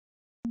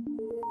Welcome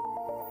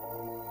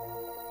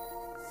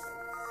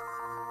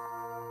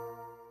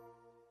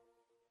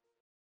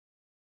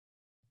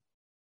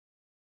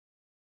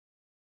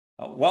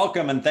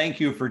and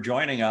thank you for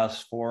joining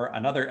us for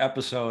another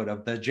episode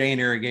of the Jane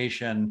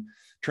Irrigation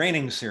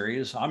Training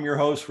Series. I'm your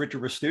host,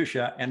 Richard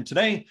Restucia, and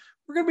today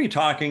we're going to be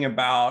talking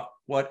about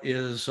what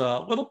is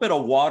a little bit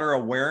of water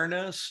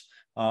awareness,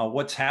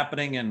 what's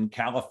happening in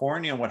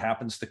California and what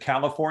happens to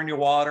California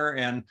water,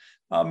 and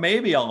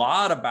maybe a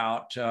lot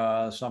about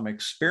some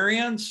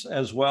experience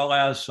as well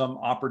as some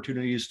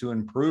opportunities to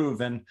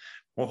improve. And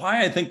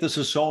why I think this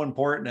is so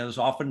important is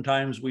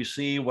oftentimes we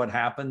see what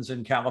happens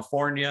in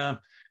California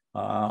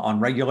on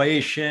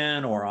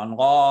regulation or on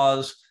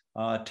laws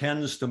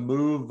tends to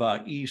move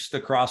east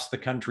across the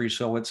country.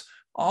 So it's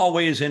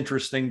always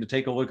interesting to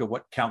take a look at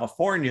what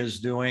California is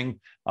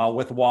doing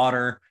with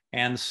water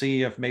and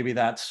see if maybe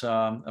that's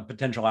a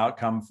potential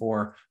outcome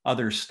for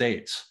other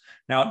states.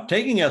 Now,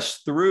 taking us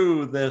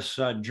through this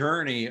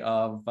journey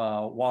of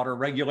water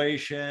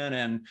regulation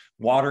and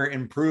water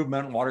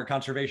improvement, water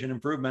conservation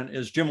improvement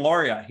is Jim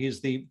Lauria. He's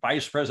the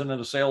Vice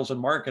President of Sales and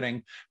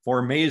Marketing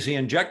for Maisie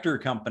Injector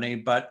Company.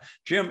 But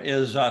Jim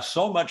is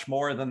so much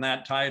more than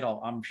that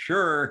title. I'm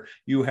sure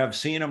you have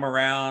seen him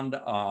around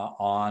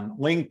on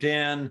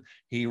LinkedIn.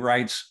 He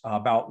writes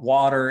about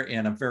water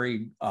in a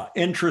very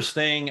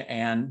interesting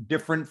and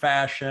different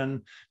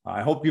fashion.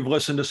 I hope you've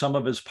listened to some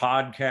of his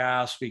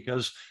podcasts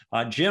because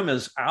Jim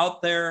is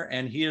out there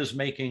and he is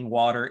making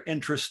water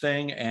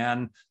interesting.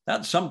 And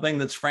that's something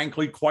that's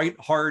frankly quite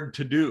hard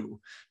to do.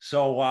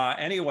 So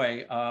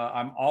anyway,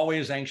 I'm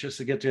always anxious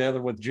to get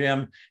together with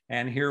Jim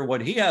and hear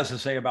what he has to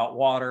say about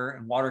water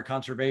and water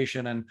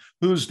conservation and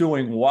who's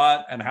doing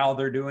what and how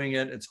they're doing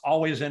it. It's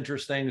always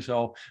interesting.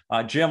 So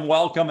Jim,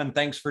 welcome and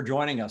thanks for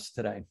joining us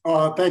today.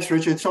 Thanks,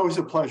 Richard. It's always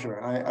a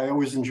pleasure. I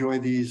always enjoy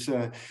these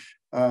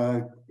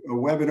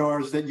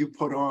webinars that you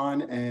put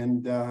on,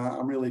 and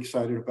I'm really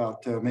excited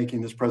about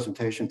making this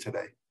presentation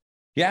today.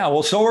 Yeah,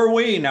 well, so are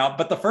we now.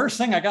 But the first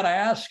thing I got to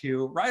ask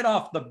you right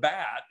off the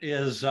bat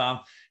is,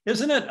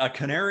 isn't it a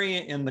canary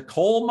in the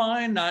coal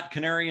mine, not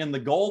canary in the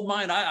gold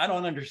mine? I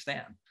don't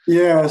understand.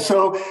 Yeah,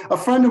 so a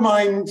friend of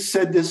mine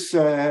said this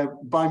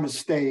by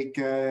mistake.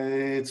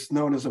 It's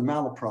known as a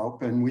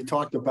malaprop, and we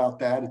talked about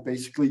that. It's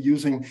basically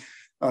using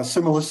a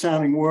similar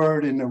sounding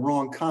word in the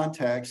wrong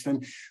context.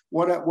 And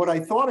what I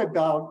thought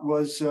about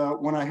was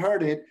when I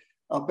heard it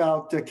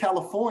about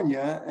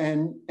California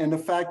and the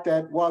fact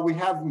that while we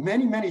have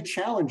many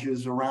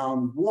challenges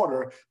around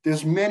water,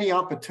 there's many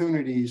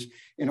opportunities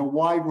in a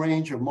wide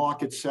range of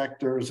market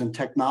sectors and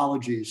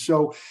technologies.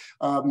 So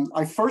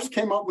I first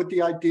came up with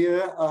the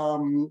idea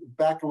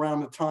back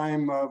around the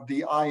time of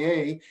the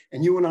IA,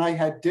 and you and I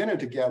had dinner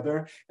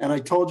together, and I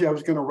told you I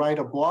was going to write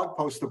a blog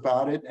post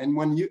about it. And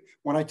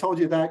when I told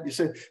you that, you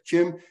said,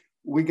 Jim,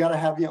 we got to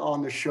have you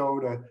on the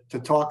show to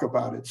talk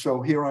about it.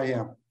 So here I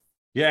am.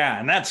 Yeah,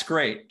 and that's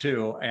great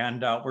too.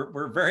 And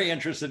we're very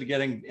interested in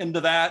getting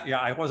into that. Yeah,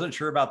 I wasn't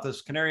sure about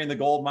this canary in the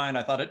gold mine.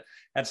 I thought it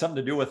had something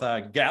to do with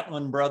a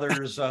Gatlin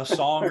Brothers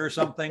song or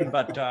something,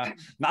 but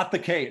not the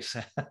case.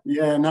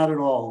 Yeah, not at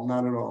all,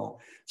 not at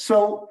all.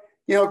 So,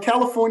 you know,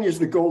 California is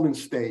the golden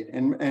state,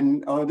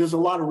 and there's a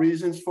lot of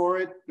reasons for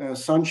it.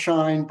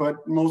 Sunshine,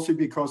 but mostly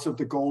because of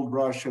the gold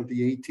rush of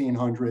the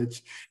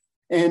 1800s.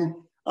 And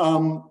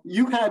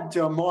you had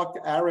Mark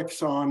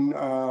Arix on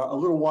a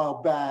little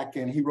while back,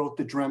 and he wrote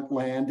The Dreamt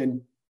Land, and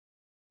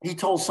he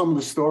told some of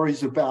the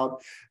stories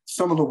about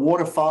some of the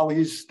water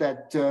follies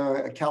that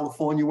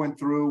California went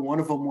through.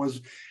 One of them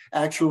was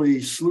actually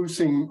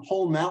sluicing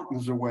whole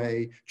mountains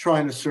away,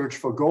 trying to search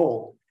for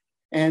gold.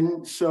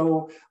 And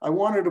so I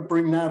wanted to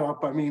bring that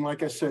up. I mean,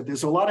 like I said,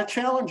 there's a lot of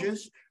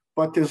challenges,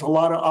 but there's a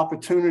lot of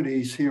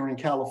opportunities here in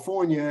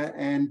California.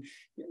 And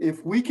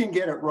if we can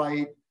get it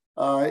right,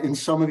 in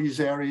some of these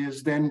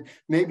areas, then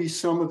maybe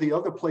some of the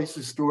other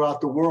places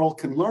throughout the world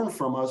can learn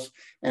from us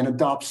and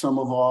adopt some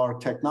of our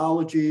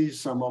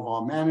technologies, some of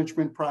our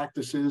management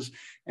practices,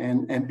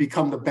 and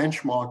become the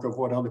benchmark of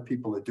what other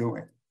people are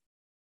doing.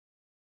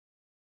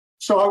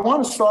 So I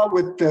want to start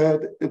with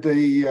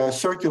the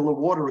circular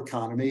water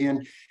economy.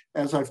 And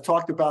as I've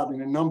talked about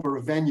in a number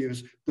of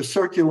venues, the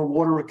circular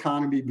water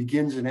economy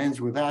begins and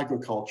ends with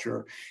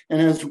agriculture.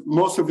 And as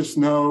most of us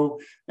know,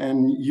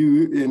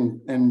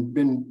 and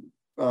been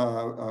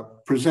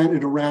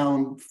presented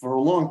around for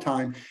a long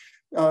time,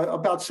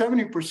 about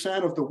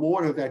 70% of the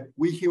water that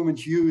we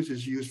humans use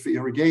is used for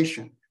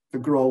irrigation to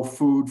grow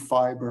food,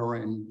 fiber,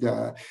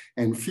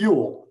 and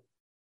fuel.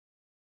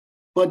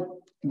 But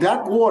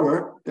that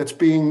water that's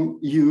being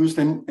used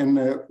and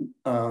the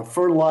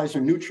fertilizer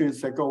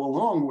nutrients that go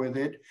along with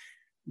it,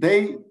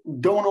 they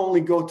don't only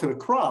go to the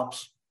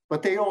crops,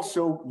 but they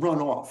also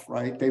run off,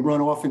 right? They run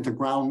off into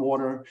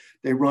groundwater,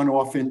 they run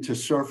off into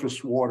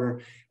surface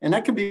water. And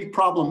that can be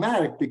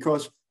problematic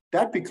because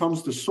that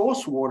becomes the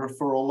source water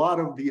for a lot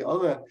of the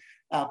other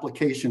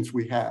applications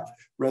we have.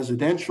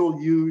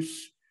 Residential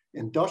use,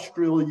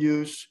 industrial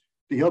use,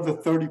 the other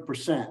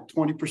 30%,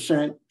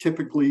 20%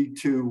 typically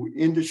to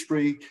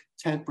industry,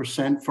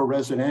 10% for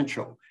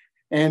residential.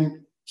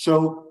 And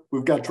so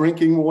we've got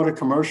drinking water,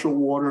 commercial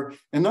water,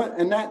 and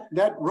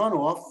that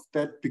runoff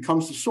that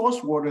becomes the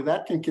source water,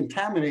 that can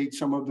contaminate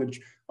some of the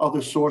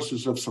other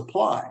sources of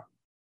supply.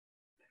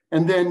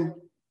 And then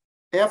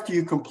after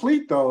you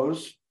complete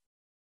those,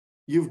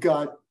 you've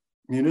got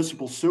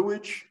municipal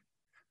sewage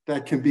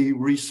that can be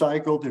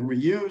recycled and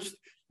reused.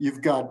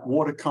 You've got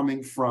water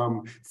coming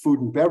from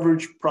food and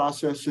beverage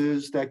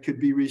processes that could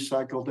be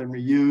recycled and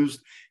reused.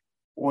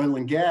 Oil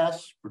and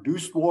gas,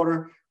 produced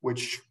water,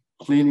 which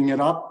cleaning it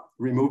up,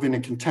 removing the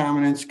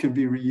contaminants can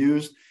be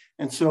reused.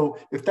 And so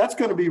if that's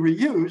going to be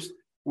reused,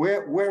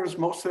 where is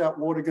most of that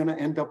water going to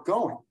end up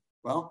going?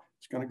 Well,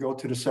 it's going to go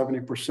to the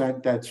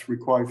 70% that's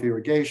required for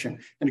irrigation.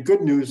 And the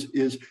good news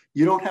is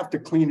you don't have to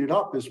clean it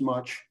up as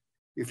much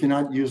if you're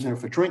not using it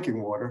for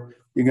drinking water.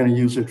 You're going to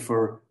use it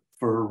for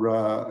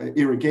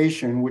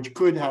irrigation, which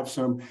could have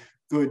some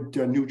good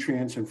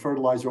nutrients and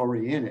fertilizer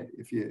already in it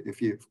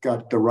if you've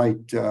got the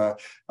right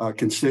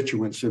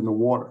constituents in the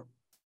water.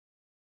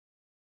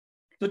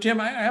 So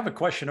Jim, I have a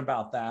question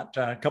about that.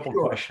 A couple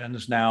Sure. of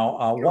questions now.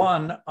 Sure.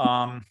 One,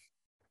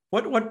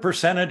 what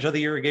percentage of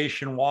the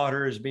irrigation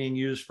water is being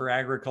used for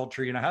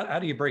agriculture? You know, how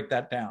do you break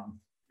that down?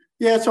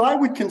 Yeah, so I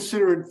would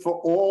consider it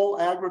for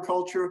all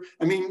agriculture.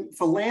 I mean,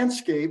 for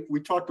landscape, we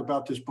talked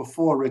about this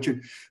before,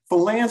 Richard. For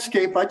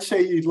landscape, I'd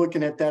say you're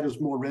looking at that as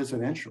more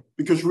residential,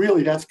 because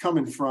really that's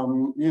coming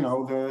from, you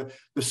know,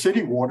 the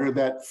city water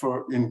that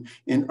for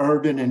in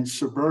urban and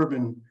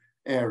suburban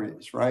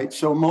areas, right?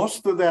 So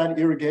most of that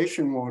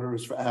irrigation water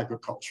is for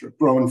agriculture,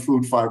 growing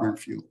food, fiber, and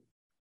fuel.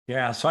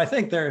 Yeah, so I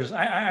think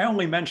I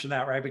only mention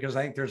that, right, because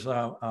I think there's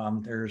a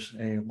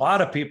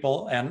lot of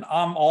people, and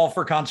I'm all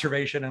for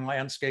conservation and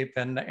landscape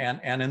and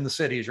in the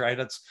cities, right?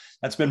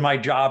 That's been my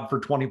job for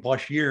 20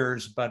 plus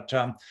years, but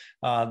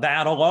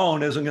that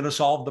alone isn't going to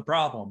solve the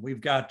problem.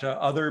 We've got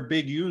other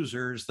big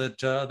users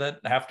that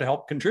have to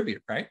help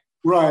contribute, right?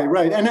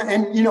 Right.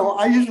 And you know,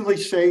 I usually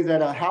say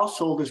that a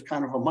household is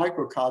kind of a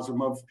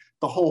microcosm of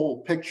the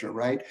whole picture,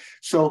 right?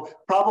 So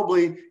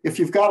probably if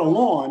you've got a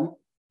lawn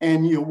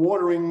and you're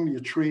watering your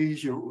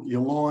trees, your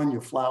lawn,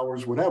 your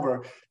flowers,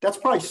 whatever, that's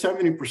probably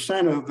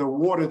 70% of the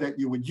water that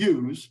you would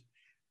use.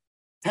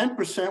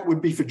 10%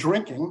 would be for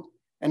drinking,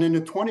 and then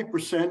the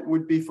 20%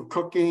 would be for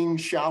cooking,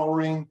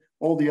 showering,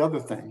 all the other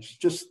things.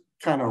 Just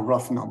kind of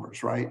rough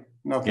numbers, right?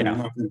 Nothing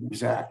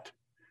exact.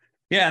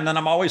 Yeah, and then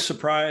I'm always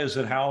surprised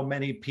at how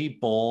many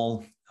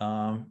people,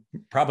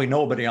 probably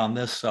nobody on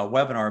this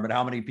webinar, but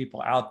how many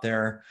people out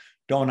there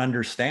don't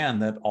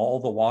understand that all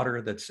the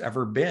water that's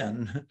ever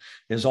been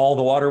is all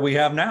the water we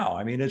have now.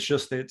 I mean, it's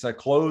a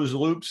closed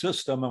loop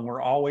system, and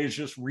we're always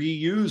just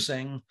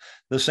reusing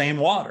the same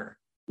water.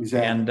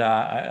 Exactly. And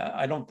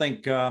I don't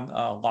think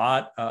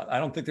I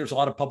don't think there's a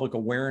lot of public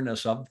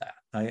awareness of that.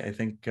 I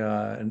think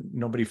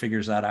nobody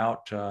figures that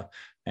out,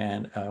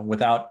 and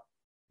without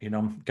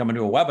coming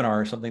to a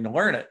webinar or something to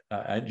learn it,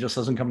 it just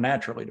doesn't come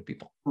naturally to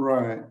people.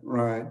 Right.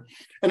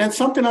 And then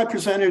something I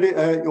presented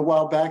a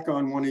while back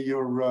on one of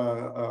your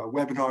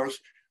webinars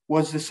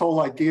was this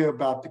whole idea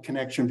about the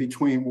connection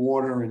between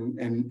water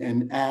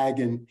and ag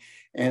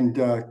and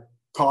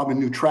carbon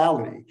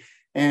neutrality.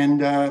 And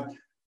the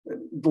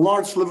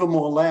Lawrence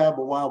Livermore Lab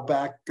a while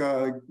back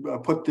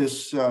put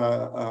this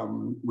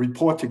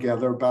report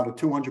together, about a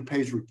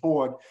 200-page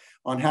report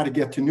on how to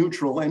get to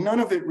neutral, and none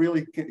of it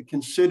really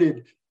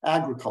considered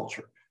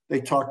agriculture.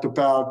 They talked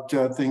about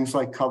things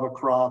like cover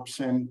crops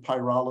and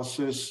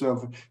pyrolysis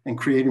and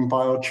creating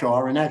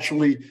biochar, and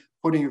actually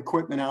putting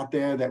equipment out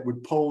there that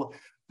would pull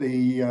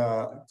the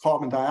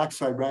carbon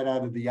dioxide right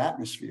out of the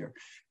atmosphere.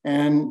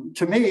 And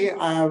to me,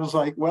 I was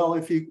like, well,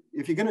 if you're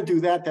going to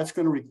do that, that's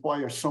going to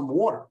require some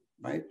water,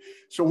 right?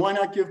 So why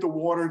not give the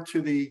water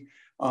to the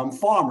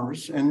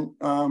farmers? And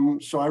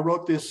so I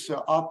wrote this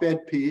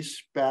op-ed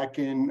piece back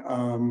in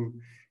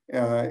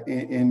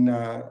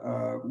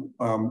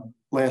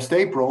last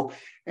April,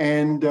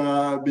 and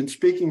I've been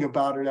speaking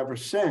about it ever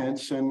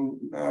since. And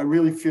I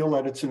really feel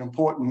that it's an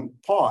important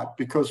part,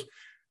 because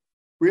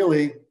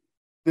really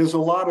there's a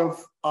lot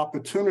of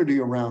opportunity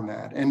around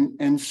that.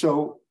 And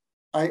so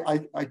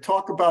I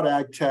talk about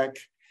ag tech.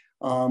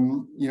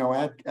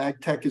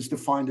 Ag tech is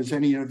defined as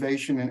any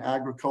innovation in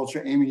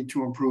agriculture aiming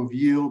to improve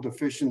yield,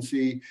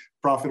 efficiency,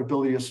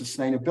 profitability, or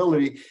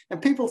sustainability.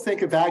 And people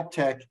think of ag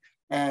tech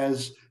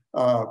as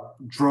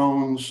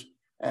drones,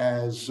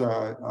 as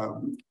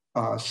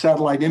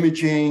satellite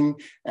imaging,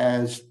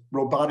 as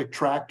robotic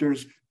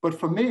tractors. But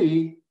for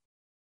me,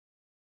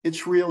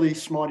 it's really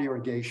smart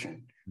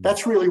irrigation.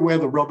 That's really where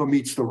the rubber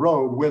meets the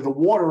road, where the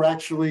water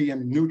actually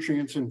and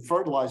nutrients and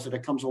fertilizer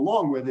that comes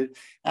along with it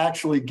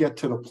actually get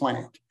to the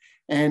plant.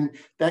 And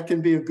that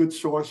can be a good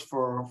source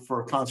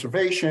for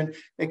conservation.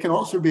 It can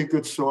also be a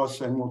good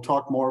source, and we'll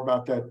talk more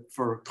about that,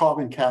 for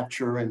carbon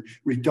capture and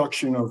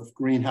reduction of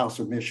greenhouse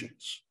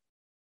emissions.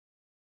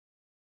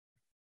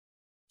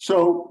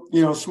 So,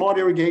 smart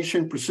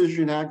irrigation,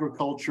 precision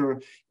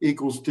agriculture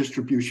equals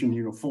distribution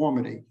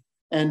uniformity.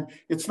 And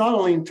it's not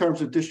only in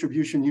terms of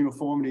distribution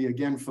uniformity,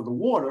 again, for the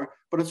water,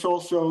 but it's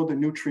also the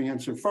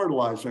nutrients and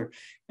fertilizer.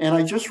 And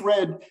I just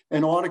read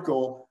an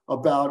article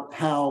about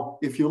how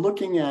if you're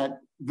looking at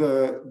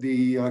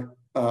the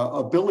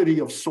ability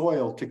of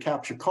soil to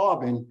capture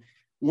carbon,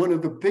 one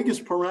of the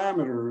biggest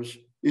parameters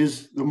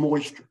is the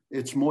moisture.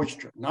 It's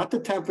moisture, not the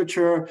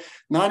temperature,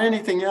 not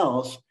anything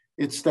else.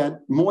 It's that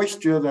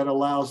moisture that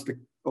allows the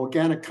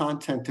organic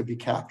content to be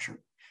captured.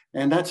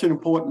 And that's an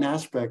important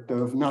aspect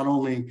of not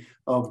only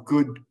of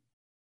good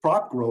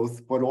crop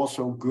growth, but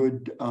also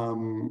good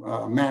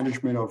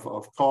management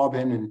of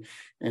carbon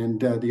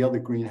and the other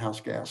greenhouse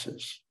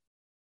gases.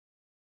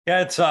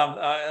 Yeah, it's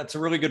a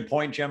really good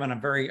point, Jim, and a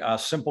very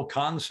simple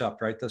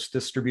concept, right? This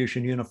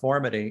distribution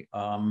uniformity.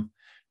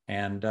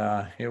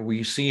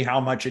 We see how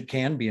much it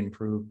can be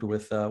improved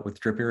with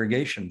drip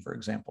irrigation, for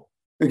example.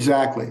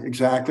 Exactly.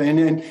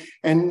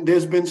 And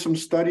there's been some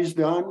studies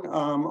done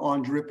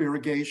on drip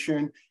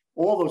irrigation,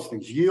 all those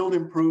things, yield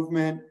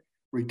improvement,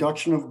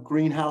 reduction of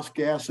greenhouse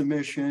gas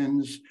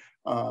emissions,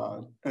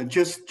 and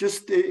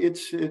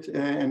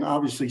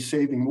obviously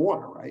saving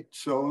water, right?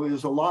 So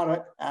there's a lot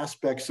of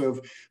aspects of,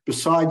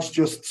 besides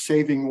just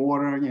saving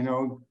water,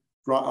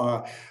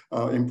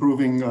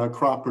 improving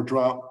crop per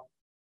drop,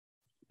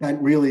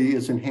 that really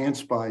is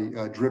enhanced by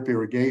drip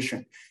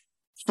irrigation.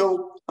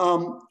 So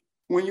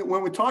when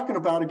we're talking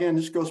about, again,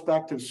 this goes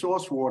back to the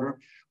source water,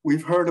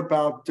 we've heard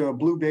about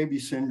blue baby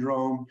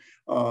syndrome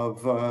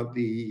of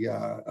the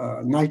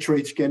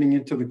nitrates getting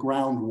into the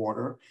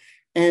groundwater.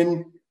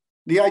 And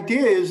the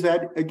idea is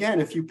that, again,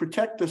 if you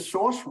protect the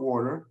source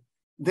water,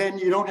 then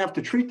you don't have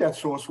to treat that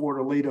source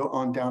water later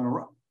on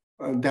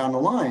down the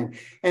line.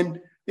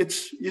 And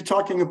you're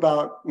talking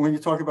about, when you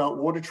talk about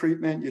water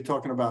treatment, you're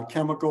talking about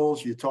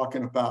chemicals, you're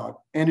talking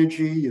about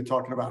energy, you're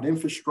talking about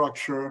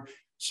infrastructure.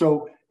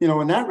 So,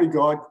 in that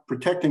regard,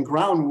 protecting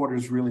groundwater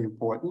is really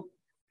important.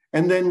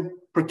 And then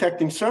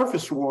protecting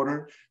surface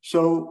water.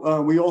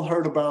 So we all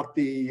heard about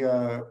the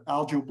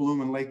algal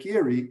bloom in Lake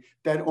Erie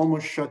that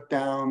almost shut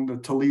down the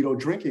Toledo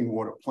drinking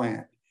water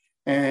plant.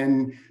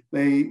 And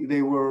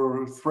they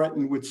were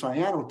threatened with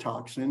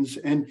cyanotoxins.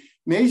 And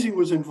Maisie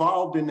was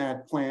involved in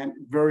that plant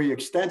very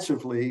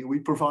extensively. We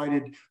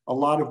provided a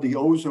lot of the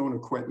ozone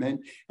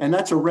equipment, and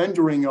that's a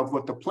rendering of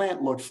what the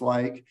plant looks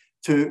like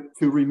to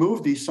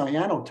remove these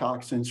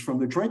cyanotoxins from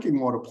the drinking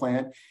water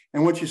plant.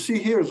 And what you see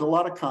here is a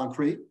lot of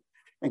concrete.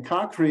 And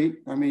concrete,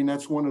 I mean,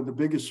 that's one of the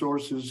biggest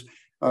sources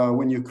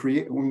when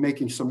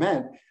making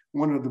cement,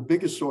 one of the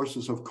biggest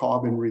sources of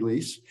carbon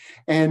release.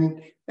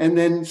 And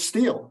then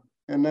steel.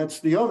 And that's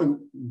the other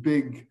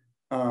big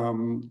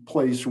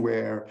place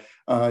where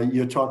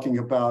you're talking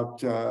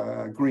about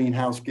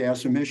greenhouse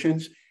gas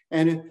emissions.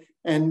 And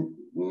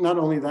not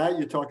only that,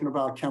 you're talking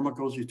about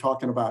chemicals, you're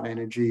talking about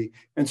energy.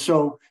 And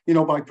so,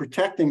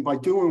 by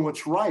doing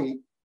what's right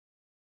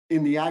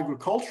in the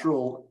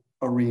agricultural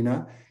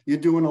arena, you're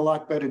doing a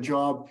lot better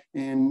job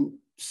in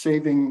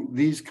saving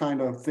these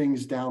kind of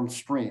things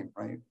downstream,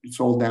 right? It's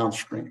all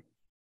downstream.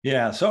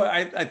 Yeah, so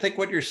I think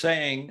what you're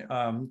saying,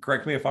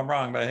 correct me if I'm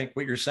wrong, but I think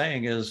what you're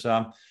saying is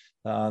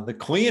the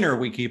cleaner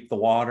we keep the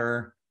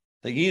water,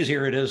 the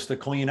easier it is to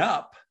clean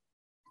up.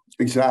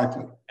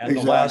 Exactly. And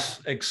the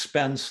less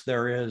expense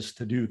there is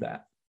to do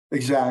that.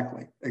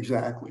 Exactly.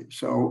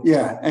 So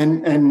yeah,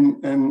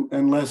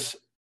 and less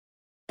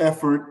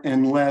effort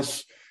and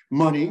less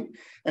money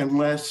and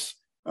less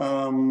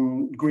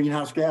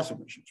greenhouse gas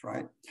emissions,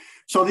 right?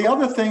 So the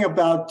other thing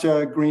about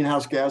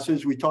greenhouse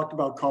gases, we talked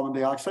about carbon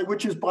dioxide,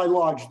 which is by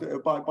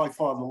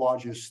far the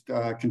largest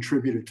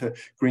contributor to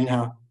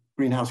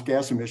greenhouse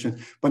gas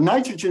emissions. But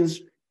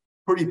nitrogen's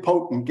pretty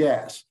potent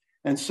gas.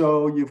 And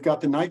so you've got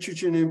the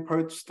nitrogen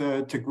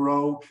inputs to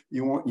grow.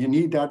 You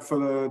need that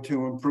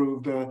to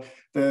improve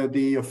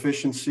the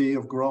efficiency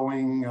of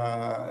growing,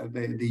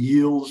 the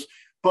yields.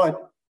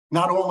 But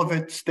not all of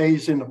it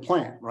stays in the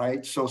plant,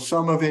 right? So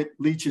some of it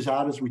leaches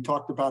out, as we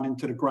talked about,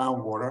 into the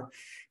groundwater.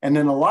 And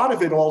then a lot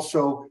of it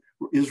also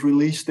is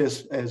released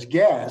as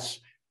gas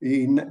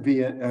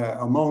via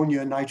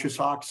ammonia, nitrous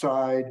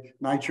oxide,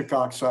 nitric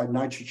oxide,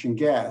 nitrogen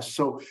gas.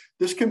 So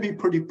this can be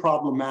pretty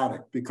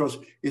problematic because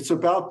it's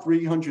about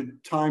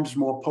 300 times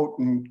more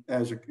potent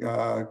as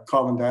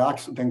carbon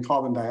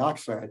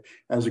dioxide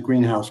as a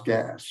greenhouse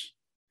gas.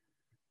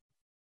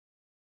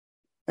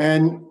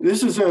 And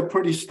this is a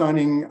pretty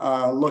stunning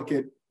look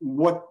at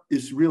what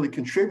is really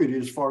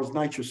contributed as far as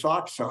nitrous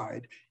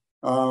oxide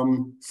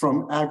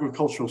from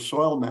agricultural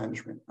soil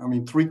management. I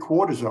mean,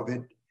 3/4 of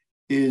it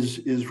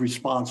is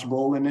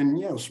responsible, and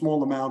then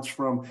small amounts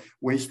from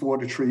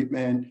wastewater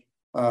treatment,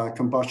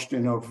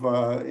 combustion of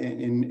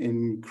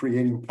in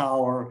creating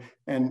power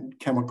and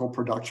chemical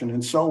production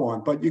and so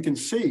on. But you can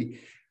see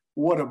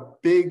what a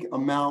big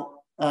amount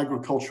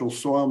agricultural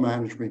soil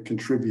management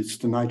contributes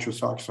to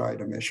nitrous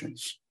oxide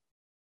emissions.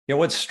 Yeah,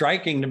 what's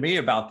striking to me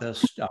about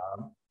this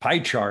pie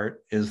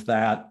chart is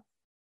that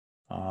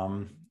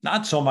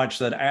not so much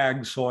that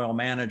ag soil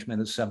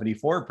management is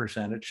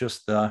 74%, it's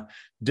just the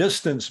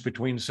distance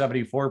between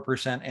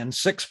 74% and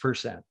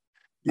 6%.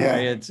 Yeah.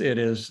 It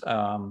is.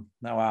 Oh,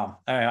 wow.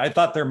 I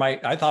thought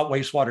I thought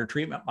wastewater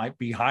treatment might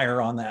be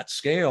higher on that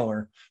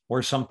scale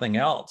or something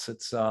else.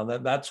 It's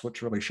that's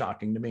what's really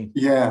shocking to me.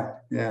 Yeah,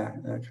 yeah,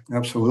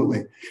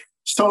 absolutely.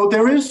 So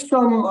there is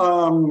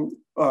some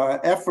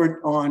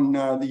effort on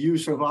the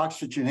use of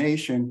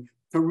oxygenation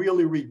to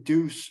really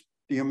reduce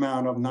the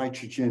amount of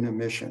nitrogen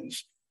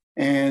emissions.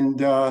 And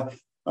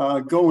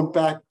going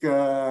back to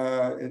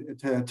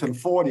the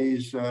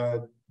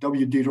 40s,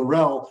 W.D.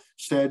 Durrell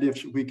said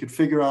if we could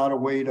figure out a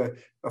way to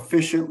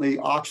efficiently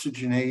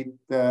oxygenate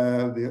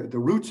the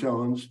root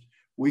zones,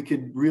 we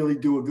could really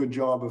do a good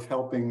job of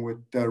helping with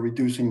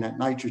reducing that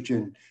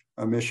nitrogen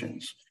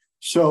emissions.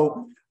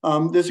 So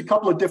there's a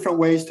couple of different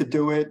ways to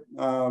do it.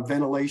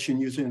 Ventilation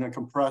using a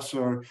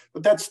compressor,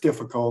 but that's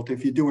difficult.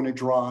 If you're doing it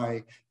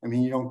dry, I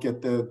mean, you don't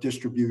get the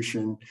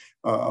distribution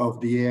of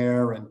the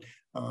air, and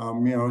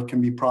you know, it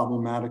can be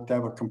problematic to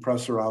have a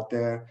compressor out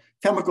there.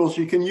 Chemicals,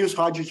 you can use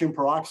hydrogen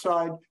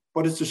peroxide,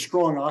 but it's a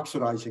strong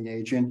oxidizing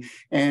agent.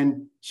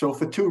 And so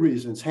for two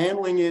reasons,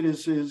 handling it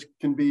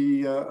can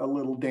be a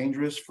little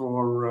dangerous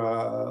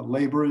for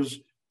laborers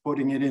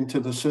putting it into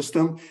the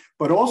system.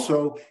 But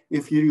also,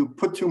 if you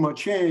put too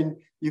much in,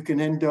 you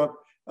can end up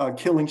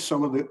killing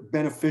some of the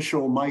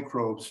beneficial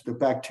microbes, the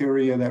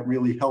bacteria that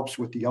really helps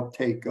with the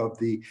uptake of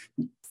the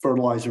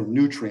fertilizer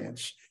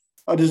nutrients.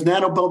 There's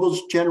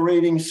nanobubbles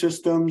generating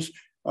systems.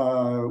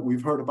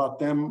 We've heard about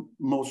them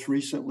most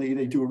recently.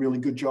 They do a really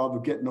good job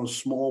of getting those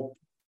small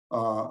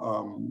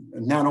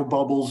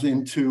nanobubbles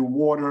into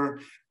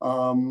water.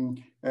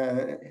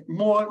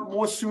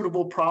 More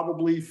suitable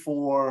probably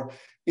for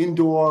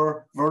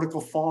indoor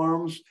vertical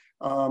farms.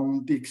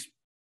 The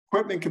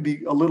equipment can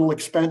be a little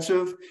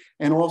expensive,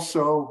 and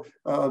also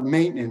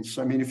maintenance.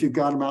 I mean, if you've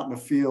got them out in the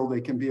field,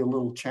 they can be a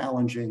little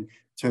challenging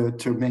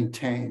to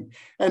maintain.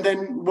 And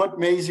then what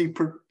Maisie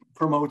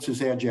promotes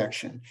is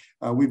adjection.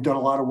 We've done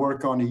a lot of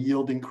work on the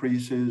yield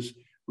increases,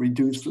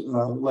 reduced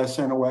less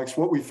NOx.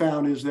 What we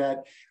found is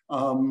that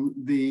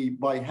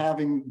by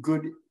having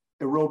good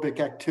aerobic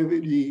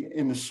activity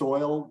in the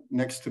soil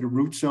next to the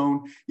root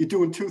zone, you're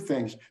doing two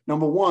things.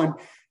 Number one,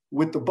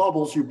 with the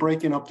bubbles, you're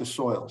breaking up the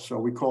soil. So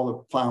we call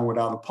it plowing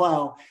without a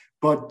plow,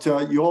 but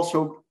you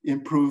also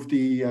improve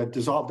the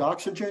dissolved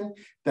oxygen.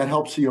 That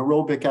helps the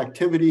aerobic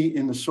activity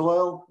in the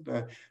soil,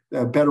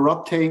 better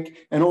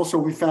uptake. And also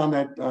we found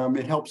that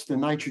it helps the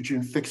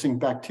nitrogen fixing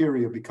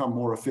bacteria become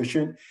more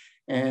efficient.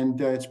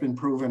 And it's been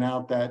proven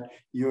out that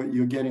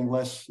you're getting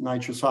less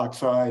nitrous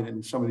oxide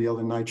and some of the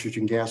other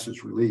nitrogen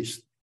gases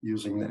released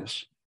using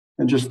this.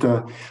 And just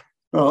a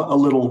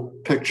little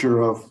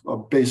picture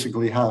of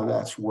basically how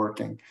that's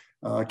working.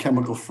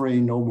 Chemical-free,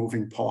 no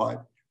moving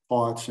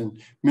parts,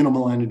 and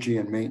minimal energy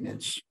and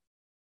maintenance.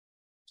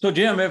 So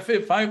Jim,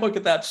 if I look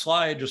at that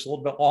slide just a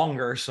little bit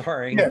longer,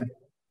 sorry. Yeah.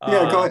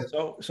 Yeah, go ahead.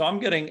 So I'm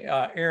getting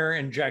air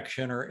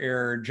injection or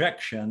air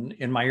ejection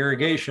in my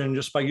irrigation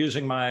just by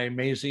using my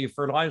Maisie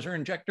fertilizer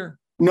injector?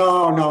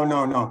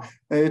 No.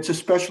 It's a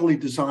specially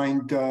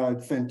designed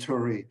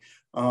Venturi.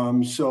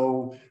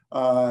 So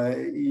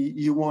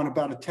you want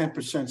about a 10%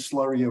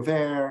 slurry of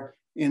air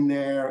in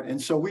there. And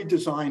so we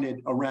design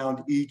it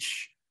around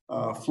each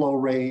flow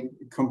rate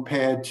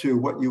compared to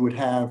what you would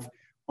have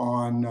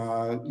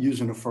on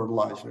using a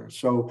fertilizer.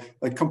 So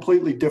a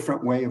completely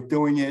different way of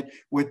doing it.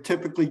 We're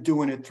typically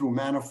doing it through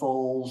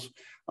manifolds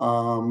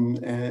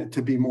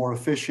to be more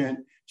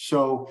efficient.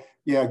 So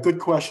yeah, good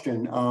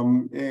question.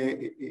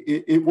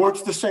 It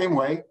works the same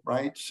way,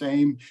 right?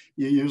 Same,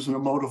 you're using a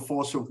motive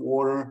force of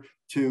water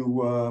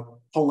to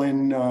pull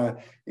in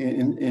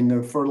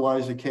the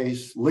fertilizer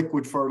case,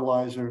 liquid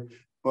fertilizer.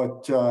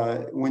 But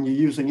when you're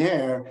using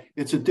air,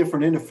 it's a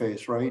different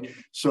interface, right?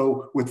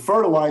 So with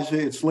fertilizer,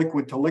 it's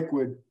liquid to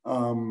liquid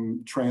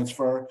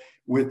transfer.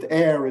 With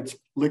air, it's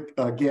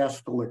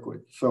gas to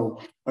liquid. So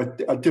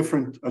a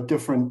different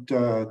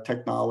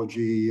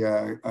technology,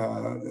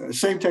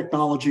 same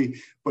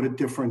technology, but a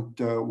different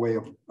way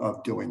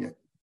of doing it.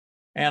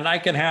 And I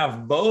can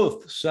have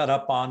both set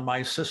up on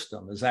my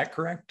system. Is that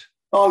correct?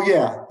 Oh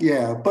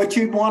yeah. But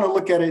you'd want to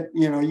look at it.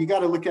 You know, you got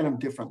to look at them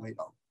differently,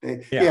 though.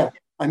 Yeah.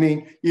 I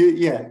mean,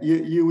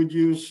 you would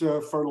use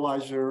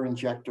fertilizer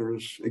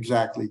injectors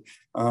exactly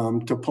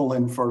to pull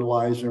in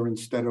fertilizer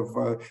instead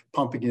of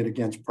pumping it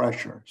against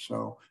pressure.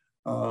 So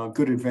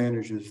good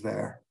advantages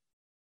there.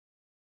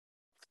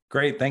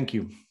 Great, thank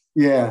you.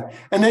 Yeah,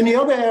 and then the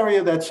other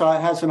area that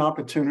has an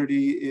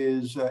opportunity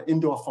is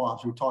indoor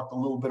farms. We talked a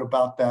little bit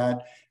about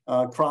that.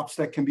 Crops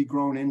that can be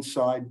grown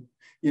inside,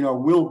 you know,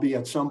 will be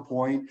at some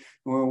point.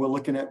 When we're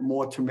looking at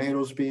more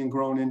tomatoes being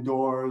grown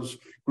indoors,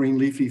 green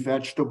leafy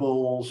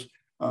vegetables.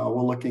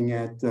 We're looking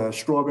at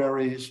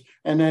strawberries.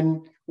 And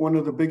then one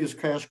of the biggest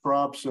cash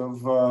crops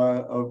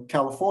of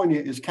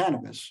California is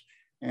cannabis.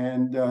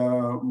 And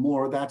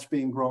more of that's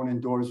being grown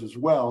indoors as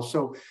well.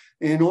 So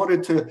in order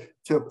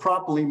to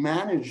properly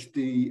manage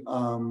the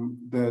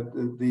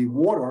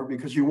water,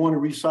 because you want to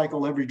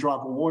recycle every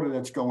drop of water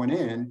that's going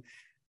in,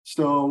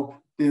 so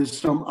there's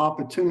some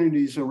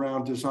opportunities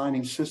around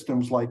designing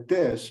systems like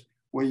this,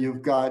 where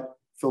you've got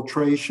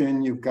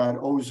filtration, you've got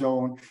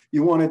ozone.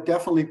 You want to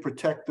definitely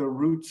protect the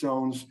root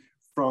zones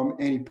from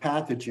any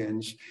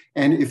pathogens.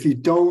 And if you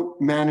don't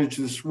manage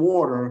this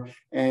water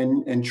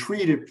and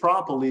treat it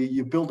properly,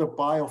 you build up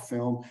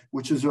biofilm,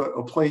 which is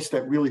a place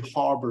that really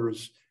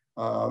harbors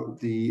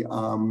the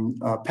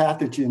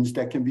pathogens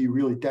that can be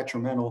really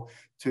detrimental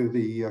to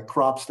the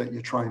crops that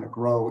you're trying to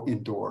grow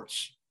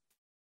indoors.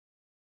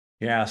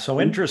 Yeah, so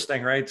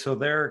interesting, right? So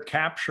they're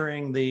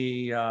capturing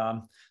the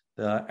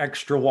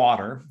extra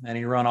water,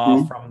 any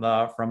runoff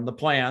from the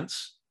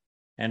plants,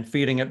 and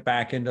feeding it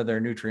back into their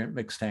nutrient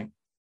mix tank.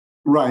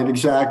 Right,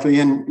 exactly.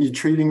 And you're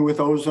treating with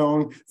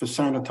ozone for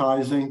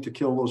sanitizing to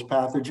kill those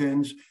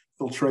pathogens,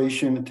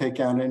 filtration to take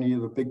out any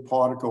of the big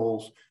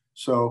particles.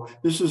 So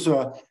this is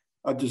a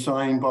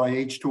design by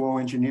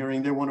H2O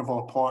Engineering. They're one of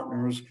our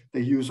partners.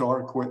 They use our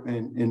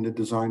equipment in the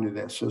design of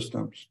their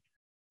systems.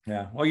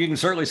 Yeah, well, you can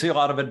certainly see a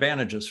lot of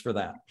advantages for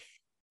that.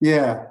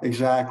 Yeah,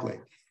 exactly.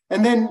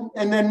 And then,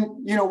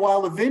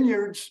 while the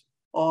vineyards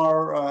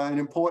are an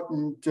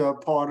important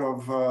part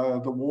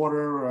of the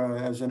water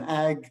as an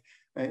ag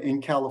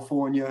in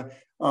California,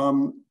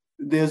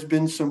 there's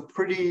been some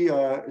pretty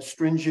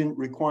stringent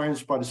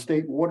requirements by the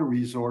state water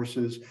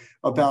resources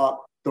about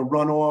the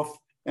runoff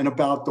and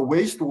about the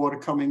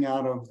wastewater coming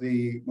out of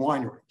the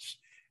wineries.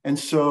 And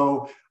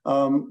so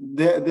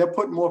they're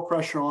putting more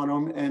pressure on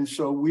them. And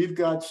so we've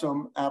got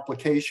some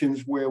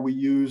applications where we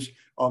use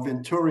our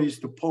venturis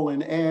to pull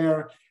in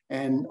air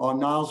and our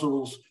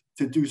nozzles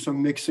to do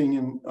some mixing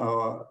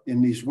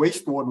in these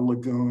wastewater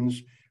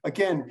lagoons,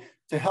 again,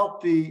 to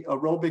help the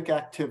aerobic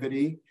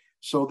activity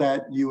so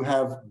that you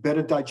have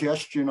better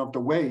digestion of the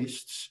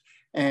wastes.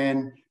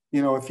 And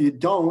if you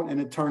don't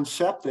and it turns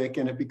septic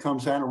and it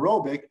becomes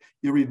anaerobic,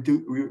 you're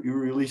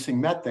releasing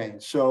methane.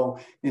 So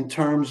in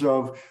terms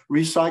of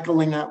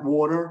recycling that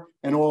water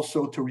and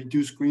also to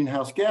reduce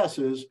greenhouse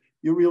gases,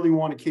 you really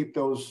want to keep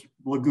those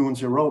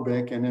lagoons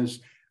aerobic. And as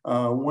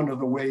one of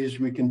the ways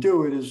we can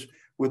do it is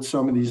with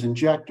some of these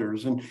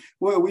injectors. And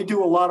we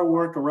do a lot of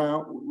work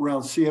around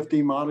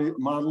CFD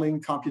modeling,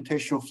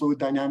 computational fluid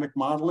dynamic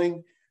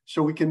modeling,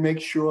 so we can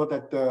make sure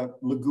that the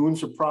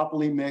lagoons are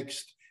properly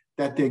mixed,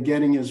 that they're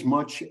getting as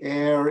much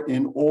air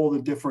in all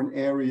the different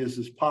areas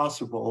as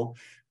possible,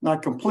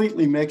 not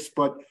completely mixed,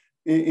 but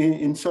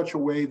in such a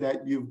way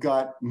that you've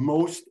got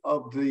most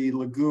of the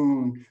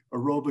lagoon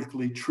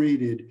aerobically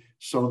treated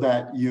so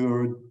that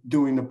you're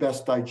doing the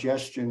best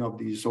digestion of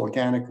these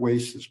organic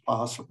wastes as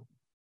possible.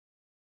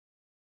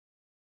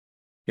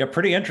 Yeah,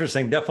 pretty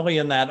interesting. Definitely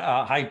in that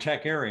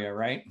high-tech area,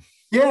 right?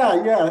 Yeah.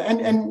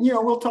 And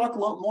we'll talk a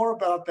lot more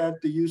about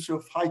that, the use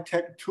of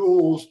high-tech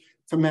tools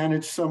to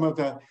manage some of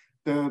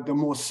the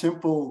more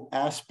simple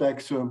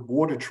aspects of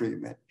water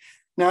treatment.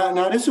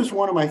 Now, this is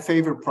one of my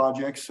favorite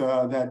projects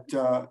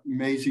that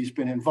Maisie's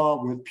been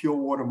involved with, Pure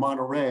Water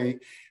Monterey,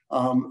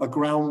 a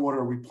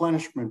groundwater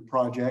replenishment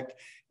project.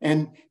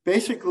 And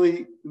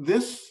basically,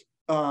 this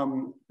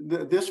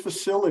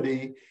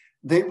facility,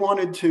 they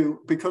wanted to,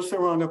 because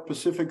they're on the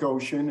Pacific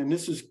Ocean, and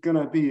this is going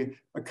to be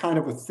a kind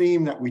of a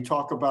theme that we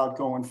talk about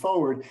going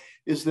forward,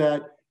 is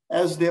that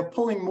as they're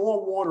pulling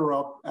more water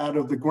up out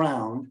of the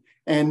ground,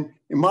 and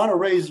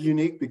Monterey is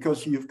unique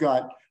because you've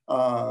got,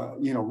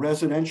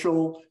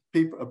 residential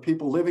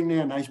people living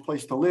there, a nice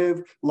place to live.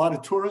 A lot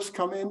of tourists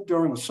come in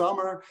during the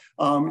summer.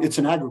 It's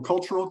an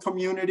agricultural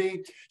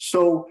community.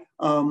 So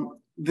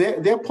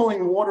they're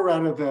pulling water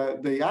out of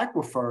the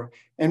aquifer.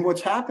 And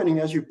what's happening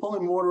as you're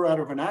pulling water out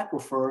of an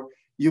aquifer,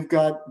 you've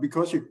got,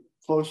 because you're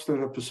close to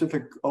the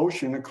Pacific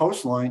Ocean, the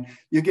coastline,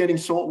 you're getting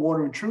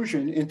saltwater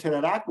intrusion into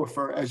that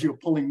aquifer as you're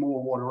pulling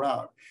more water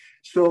out.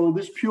 So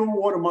this Pure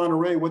Water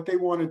Monterey, what they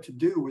wanted to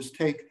do was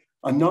take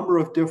a number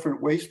of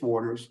different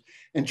wastewaters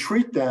and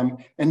treat them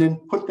and then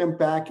put them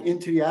back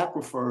into the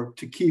aquifer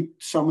to keep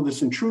some of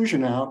this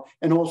intrusion out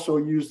and also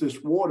use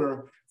this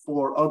water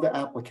for other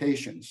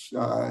applications,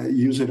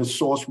 use it as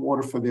source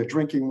water for their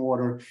drinking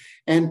water.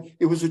 And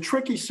it was a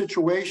tricky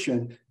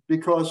situation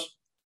because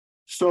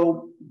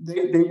so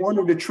they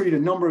wanted to treat a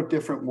number of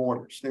different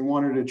waters. They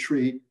wanted to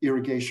treat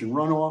irrigation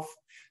runoff.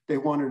 They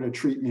wanted to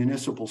treat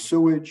municipal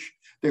sewage.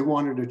 They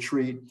wanted to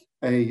treat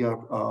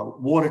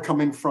water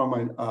coming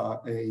from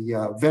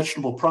a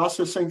vegetable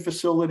processing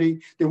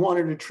facility. They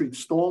wanted to treat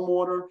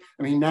stormwater.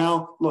 I mean,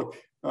 now look,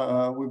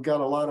 we've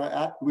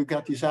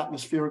got these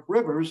atmospheric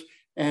rivers,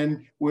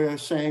 and we're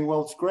saying,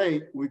 well, it's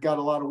great, we've got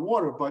a lot of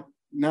water, but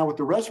now with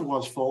the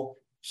reservoirs full,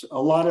 a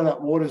lot of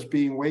that water is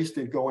being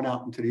wasted going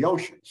out into the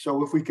ocean.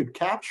 So if we could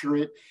capture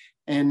it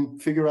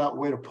and figure out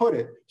where to put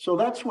it. So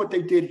that's what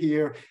they did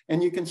here.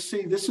 And you can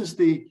see this is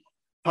the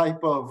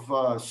type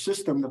of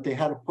system that they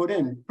had to put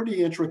in,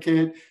 pretty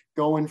intricate,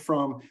 going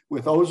from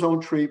with ozone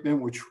treatment,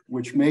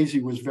 which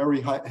Maisie was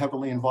very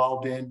heavily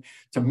involved in,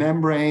 to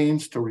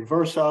membranes, to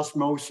reverse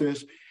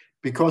osmosis,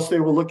 because they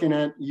were looking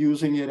at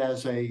using it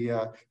as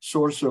a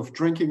source of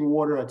drinking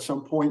water at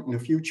some point in the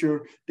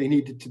future. They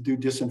needed to do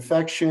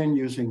disinfection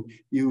using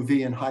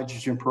UV and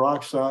hydrogen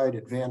peroxide,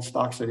 advanced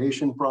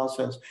oxidation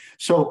process.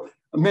 So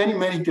many,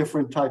 many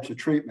different types of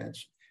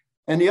treatments.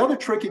 And the other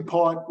tricky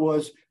part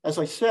was, as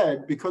I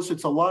said, because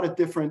it's a lot of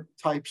different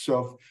types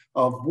of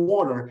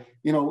water,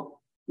 you know,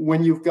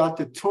 when you've got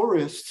the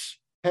tourists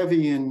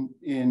heavy in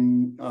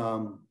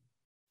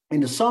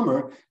the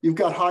summer, you've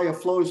got higher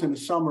flows in the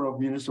summer of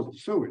municipal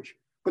sewage.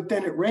 But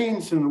then it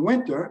rains in the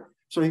winter,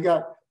 so you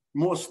got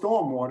more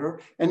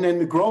stormwater, and then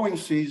the growing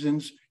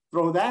seasons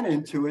throw that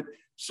into it.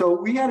 So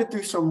we had to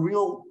do some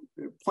real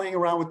playing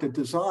around with the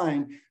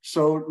design.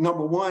 So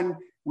number one,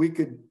 we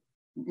could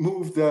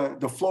move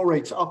the flow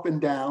rates up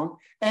and down,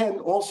 and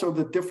also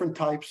the different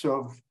types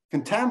of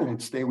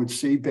contaminants they would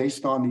see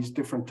based on these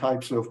different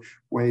types of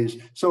ways.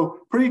 So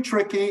pretty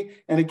tricky.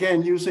 And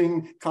again,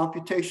 using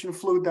computational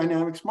fluid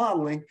dynamics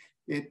modeling,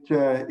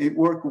 it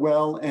worked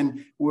well.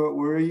 And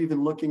we're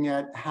even looking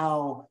at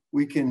how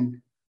we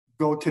can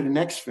go to the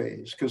next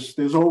phase, because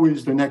there's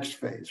always the next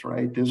phase,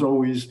 right? There's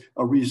always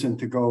a reason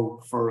to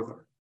go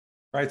further.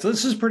 Right. So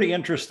this is pretty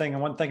interesting.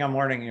 And one thing I'm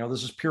learning, you know,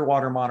 this is Pure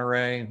Water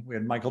Monterey. We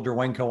had Michael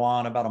Derwenko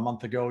on about a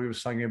month ago. He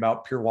was talking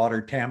about Pure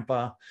Water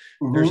Tampa.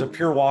 Mm-hmm. There's a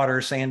Pure Water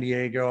San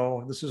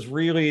Diego. This is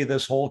really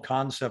this whole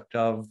concept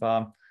of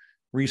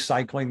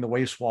recycling the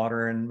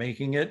wastewater and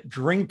making it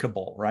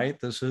drinkable, right?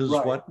 This is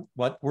right.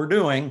 what we're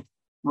doing.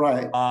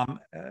 Right.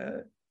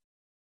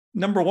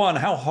 Number one,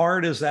 how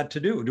hard is that to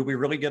do? Do we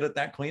really get it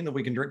that clean that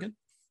we can drink it?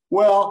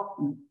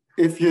 Well,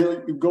 if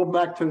you go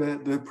back to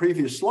the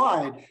previous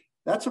slide,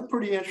 that's a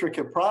pretty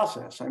intricate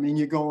process. I mean,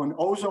 you go in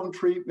ozone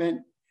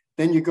treatment,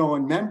 then you go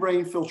in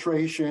membrane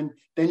filtration,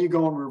 then you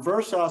go in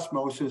reverse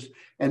osmosis,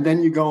 and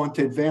then you go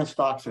into advanced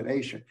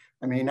oxidation.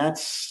 I mean,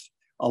 that's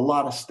a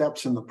lot of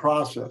steps in the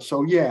process.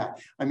 So yeah,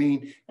 I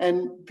mean,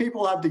 and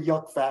people have the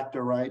yuck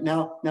factor, right?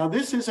 Now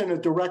this isn't a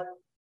direct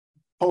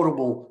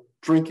potable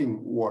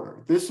drinking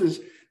water. This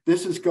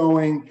is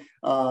going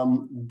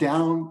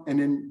down and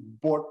then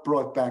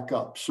brought back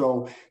up.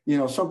 So, you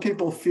know, some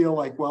people feel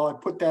like, well, I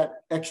put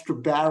that extra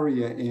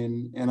barrier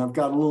in and I've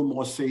got a little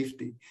more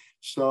safety.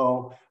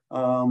 So,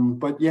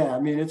 but yeah,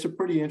 I mean, it's a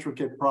pretty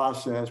intricate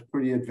process,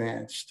 pretty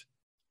advanced.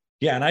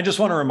 Yeah, and I just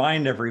want to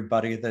remind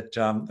everybody that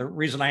the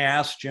reason I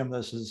asked Jim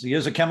this is he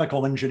is a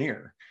chemical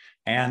engineer.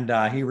 And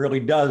he really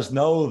does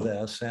know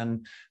this.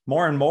 And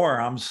more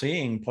I'm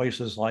seeing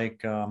places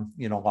like,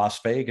 you know,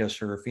 Las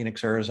Vegas or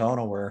Phoenix,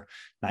 Arizona, where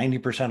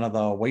 90% of the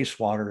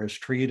wastewater is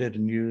treated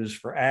and used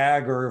for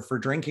ag or for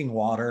drinking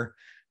water.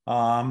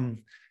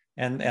 And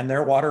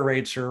their water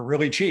rates are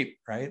really cheap,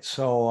 right?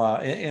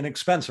 So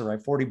inexpensive, right?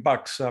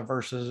 $40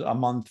 versus a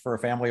month for a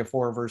family of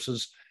four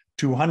versus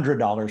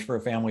 $200 for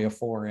a family of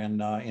four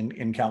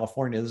in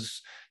California.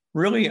 Is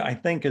really, I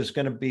think, is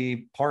going to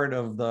be part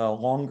of the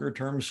longer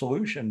term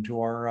solution to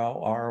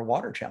our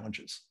water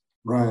challenges.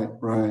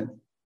 Right.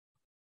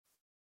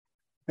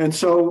 And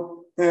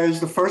so as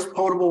the first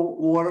potable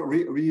water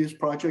reuse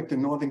project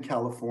in Northern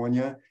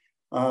California,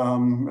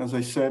 as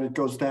I said, it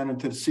goes down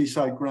into the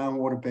seaside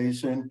groundwater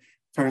basin,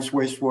 turns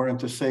wastewater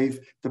into safe,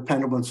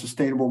 dependable, and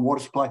sustainable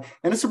water supply.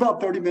 And it's about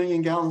 30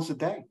 million gallons a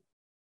day.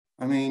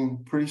 I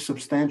mean, pretty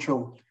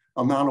substantial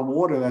amount of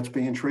water that's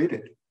being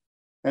treated.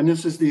 And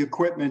this is the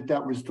equipment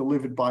that was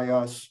delivered by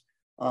us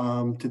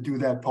to do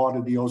that part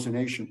of the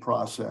ozonation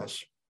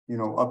process, you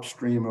know,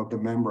 upstream of the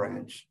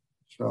membranes.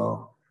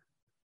 So.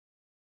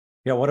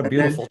 Yeah, what a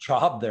beautiful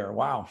job there.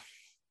 Wow.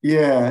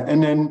 Yeah,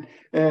 and then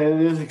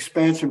there's an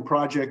expansion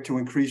project to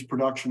increase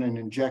production and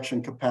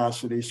injection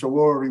capacity. So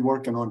we're already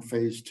working on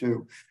phase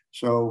 2.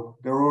 So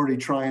they're already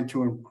trying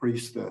to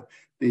increase the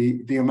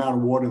amount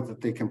of water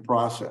that they can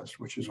process,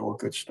 which is all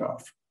good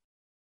stuff.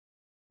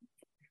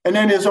 And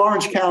then there's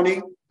Orange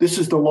County. This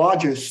is the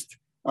largest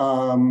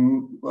water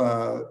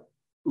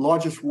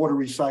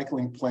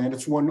recycling plant.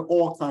 It's won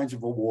all kinds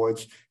of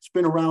awards. It's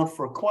been around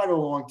for quite a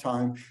long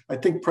time. I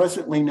think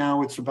presently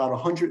now it's about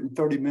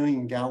 130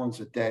 million gallons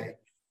a day.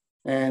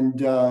 And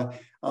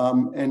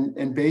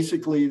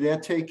basically they're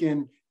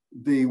taking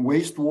the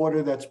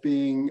wastewater that's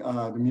being,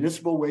 the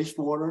municipal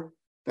wastewater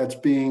that's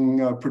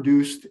being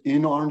produced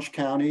in Orange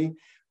County.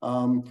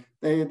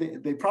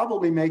 They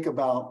probably make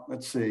about,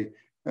 let's see,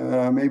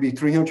 maybe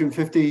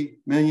 350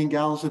 million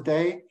gallons a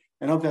day.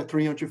 And of that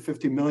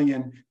 350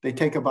 million, they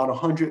take about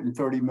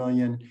 130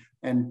 million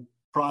and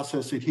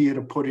process it here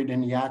to put it in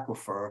the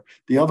aquifer.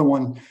 The other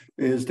one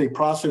is they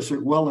process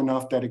it well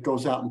enough that it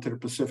goes out into the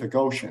Pacific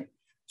Ocean.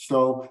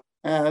 So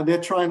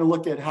they're trying to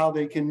look at how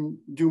they can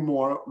do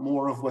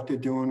more of what they're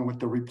doing with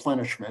the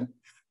replenishment.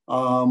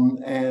 Again,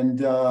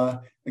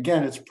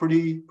 it's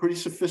pretty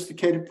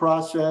sophisticated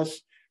process,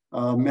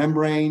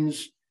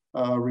 membranes,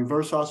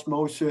 reverse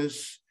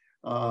osmosis,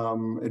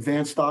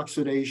 advanced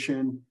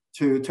oxidation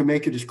to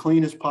make it as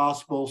clean as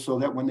possible so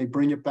that when they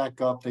bring it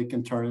back up, they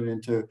can turn it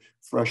into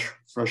fresh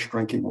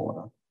drinking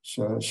water.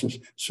 So it's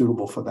just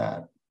suitable for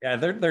that. Yeah,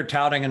 they're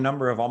touting a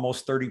number of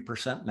almost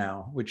 30%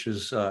 now, which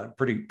is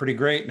pretty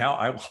great. Now,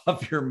 I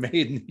love your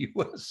Made in the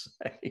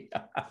USA.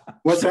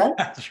 What's that?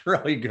 That's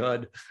really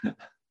good.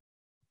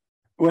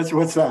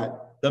 What's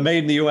that? The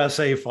Made in the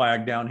USA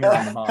flag down here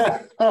on the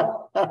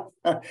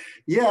mug.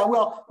 Yeah,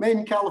 well, made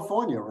in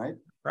California, right?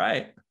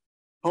 Right.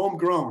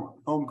 Homegrown.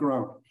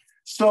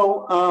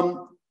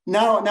 So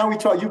now we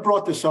talk, you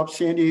brought this up,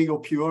 San Diego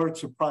Pure.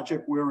 It's a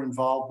project we're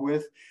involved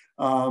with.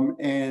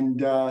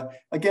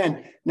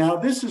 Again, now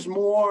this is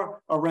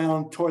more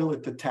around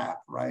toilet to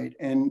tap, right?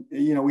 And,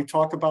 we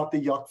talk about the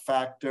yuck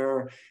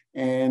factor,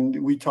 and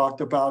we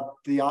talked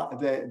about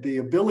the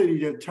ability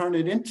to turn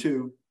it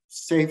into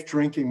safe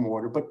drinking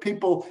water. But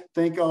people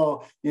think,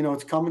 oh,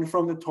 it's coming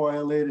from the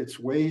toilet, it's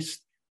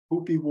waste,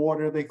 poopy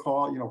water, they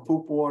call it,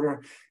 poop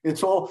water.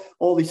 It's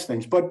all these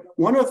things. But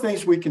one of the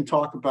things we can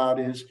talk about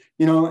is,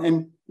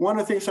 and one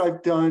of the things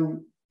I've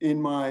done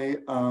in my,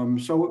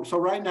 so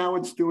right now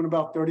it's doing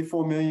about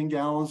 34 million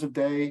gallons a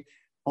day,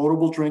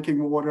 potable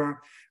drinking water.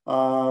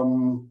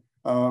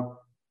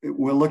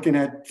 We're looking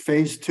at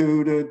phase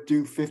 2 to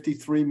do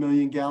 53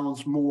 million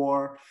gallons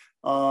more.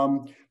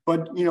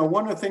 But,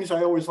 one of the things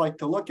I always like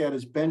to look at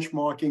is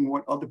benchmarking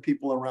what other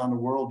people around the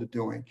world are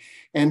doing.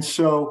 And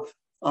so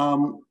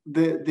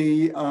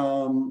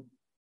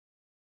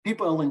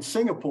people in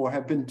Singapore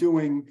have been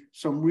doing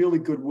some really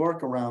good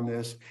work around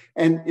this.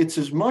 And it's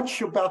as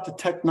much about the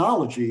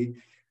technology,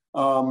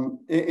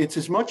 it's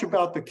as much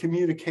about the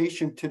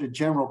communication to the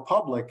general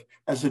public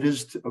as it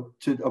is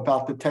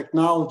about the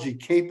technology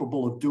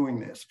capable of doing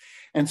this.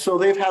 And so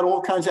they've had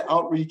all kinds of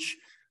outreach.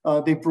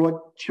 They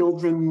brought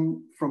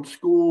children from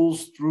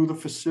schools through the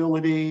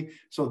facility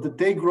so that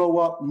they grow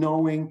up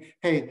knowing,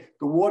 hey,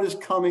 the water's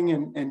coming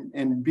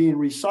and being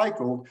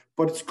recycled,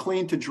 but it's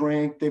clean to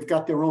drink. They've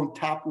got their own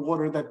tap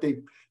water that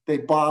they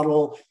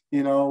bottle,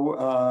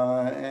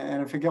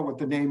 and I forget what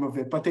the name of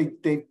it, but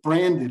they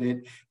branded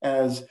it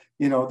as,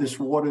 this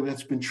water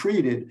that's been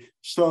treated.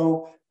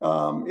 So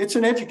it's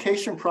an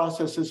education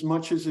process as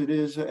much as it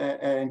is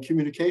and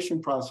communication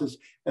process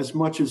as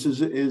much as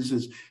it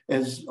is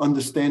as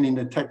understanding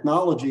the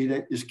technology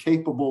that is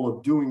capable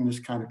of doing this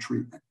kind of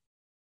treatment.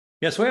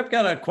 Yes, we have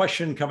got a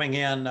question coming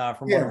in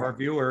from one of our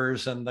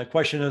viewers, and the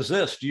question is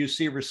this: do you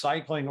see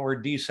recycling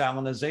or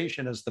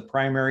desalination as the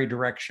primary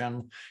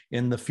direction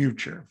in the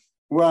future?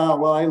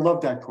 Well, I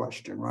love that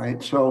question,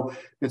 right? So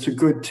it's a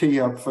good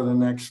tee up for the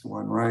next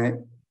one, right?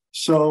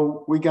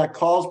 So we got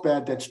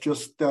Carlsbad that's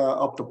just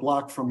up the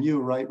block from you,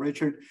 right,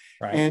 Richard?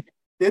 Right. And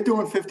they're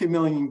doing 50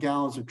 million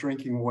gallons of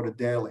drinking water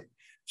daily.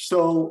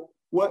 So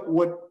what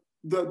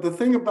the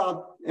thing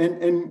about,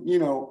 and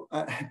you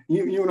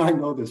and I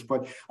know this,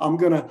 but I'm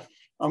gonna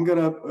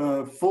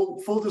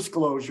full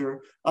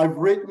disclosure, I've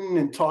written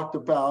and talked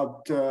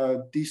about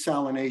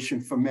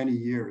desalination for many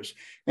years.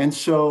 And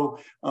so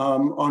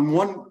on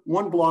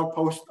one blog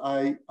post,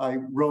 I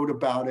wrote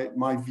about it,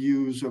 my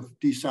views of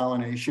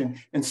desalination,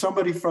 and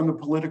somebody from the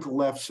political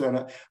left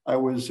said I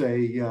was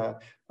a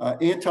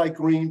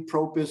anti-green,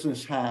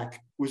 pro-business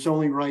hack, was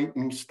only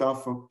writing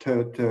stuff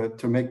to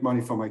make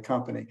money for my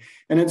company.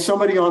 And then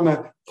somebody on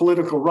the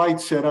political right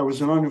said I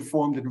was an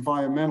uninformed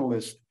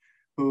environmentalist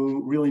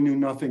who really knew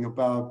nothing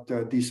about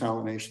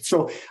desalination.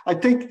 So I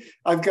think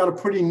I've got a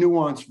pretty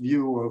nuanced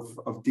view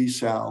of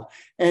desal.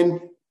 And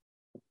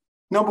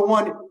number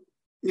one,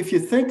 if you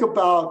think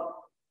about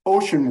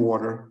ocean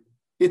water,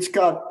 it's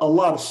got a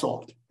lot of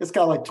salt. It's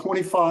got like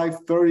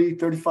 25, 30,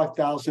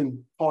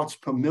 35,000 parts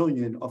per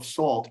million of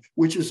salt,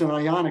 which is an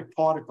ionic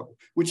particle,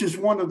 which is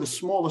one of the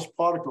smallest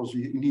particles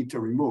you need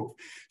to remove.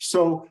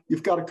 So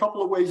you've got a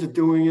couple of ways of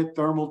doing it.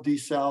 Thermal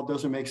desal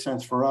doesn't make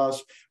sense for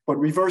us, but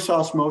reverse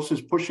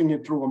osmosis, pushing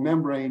it through a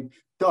membrane,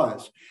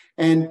 does.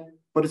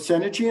 But it's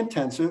energy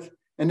intensive.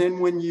 And then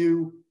when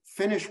you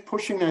finish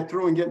pushing that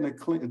through and getting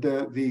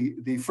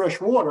the fresh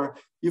water,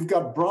 you've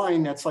got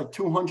brine that's like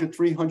 200,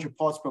 300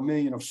 parts per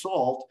million of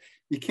salt.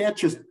 You can't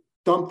just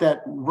dump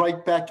that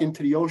right back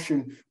into the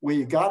ocean where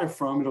you got it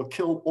from. It'll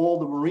kill all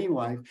the marine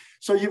life.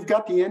 So you've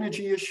got the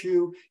energy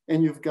issue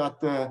and you've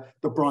got the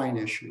brine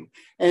issue.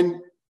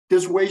 And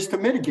there's ways to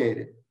mitigate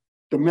it.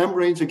 The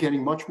membranes are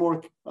getting much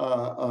more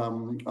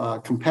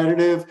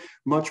competitive,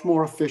 much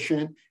more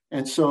efficient.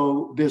 And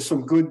so there's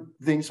some good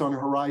things on the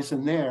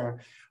horizon there.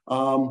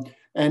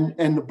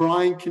 And the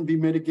brine can be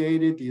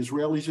mitigated. The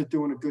Israelis are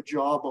doing a good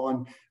job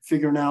on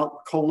figuring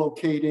out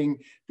co-locating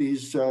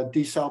these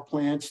desal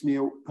plants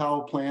near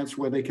power plants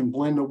where they can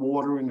blend the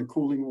water and the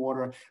cooling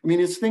water. I mean,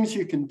 it's things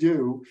you can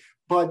do,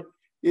 but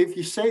if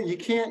you say you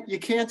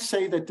can't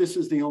say that this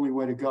is the only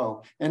way to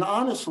go. And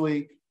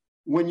honestly,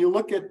 when you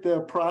look at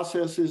the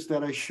processes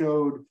that I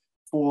showed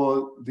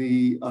for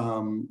the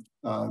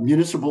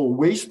municipal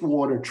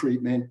wastewater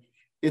treatment,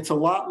 it's a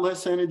lot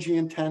less energy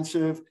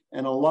intensive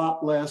and a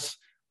lot less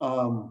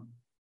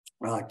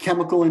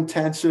chemical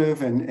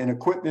intensive and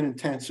equipment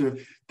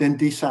intensive than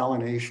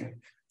desalination.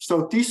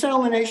 So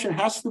desalination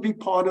has to be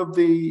part of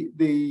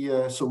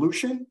the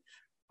solution,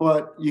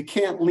 but you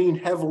can't lean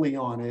heavily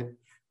on it.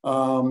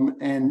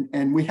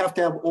 And we have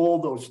to have all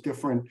those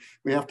different,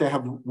 we have to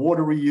have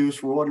water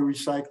reuse, water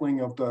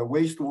recycling of the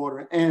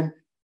wastewater and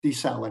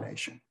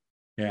desalination.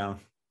 Yeah.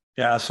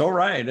 Yeah. So,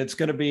 right. It's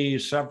going to be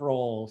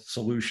several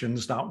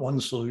solutions, not one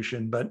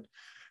solution, but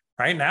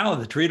right now,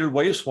 the treated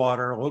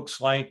wastewater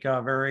looks like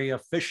a very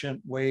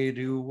efficient way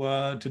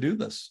to do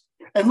this.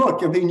 And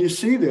look, I mean, you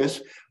see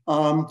this.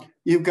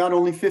 You've got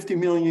only 50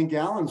 million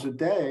gallons a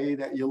day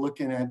that you're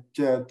looking at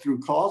through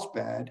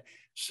Carlsbad.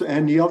 So,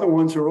 and the other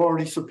ones are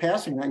already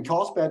surpassing that. And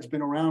Carlsbad's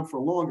been around for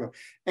longer.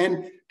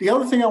 And the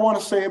other thing I want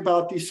to say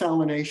about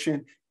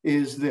desalination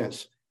is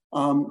this.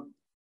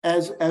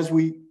 As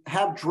we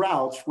have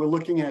droughts, we're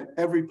looking at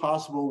every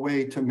possible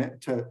way to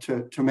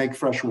make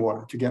fresh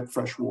water, to get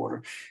fresh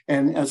water.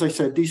 And as I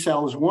said,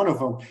 desal is one of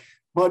them.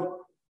 But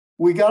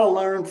we got to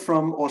learn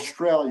from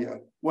Australia.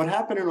 What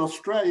happened in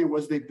Australia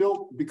was they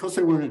built, because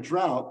they were in a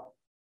drought,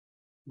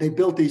 they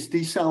built these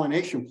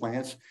desalination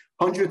plants,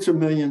 hundreds of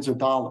millions of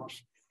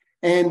dollars.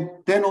 And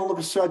then all of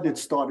a sudden it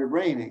started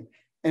raining.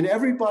 And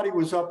everybody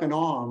was up in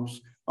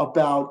arms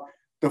about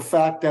the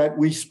fact that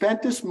we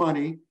spent this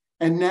money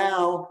and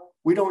now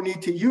we don't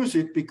need to use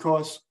it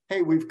because,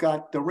 hey, we've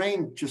got the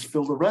rain just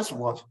filled the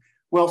reservoirs.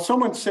 Well,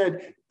 someone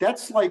said,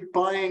 that's like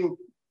buying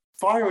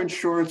fire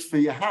insurance for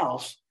your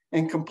house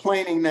and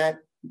complaining that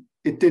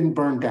it didn't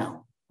burn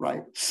down,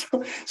 right?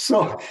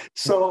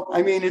 So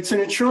I mean, it's an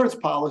insurance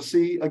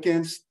policy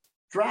against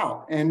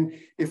drought. And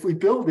if we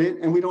build it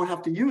and we don't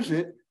have to use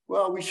it,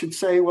 well, we should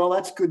say, well,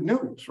 that's good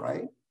news,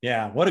 right?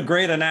 Yeah, what a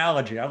great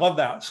analogy. I love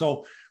that.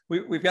 So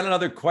we've got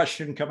another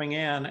question coming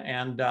in,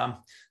 and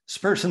this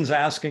person's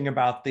asking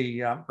about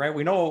the, right,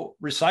 we know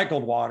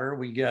recycled water,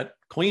 we get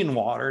clean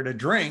water to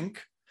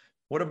drink.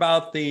 What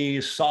about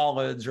the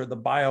solids or the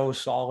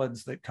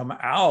biosolids that come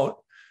out?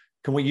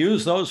 Can we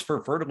use those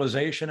for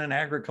fertilization and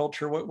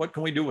agriculture? What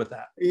can we do with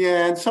that?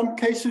 Yeah, in some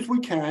cases we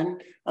can.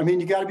 I mean,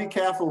 you got to be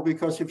careful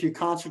because if you're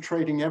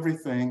concentrating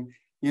everything,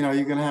 you know,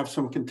 you're going to have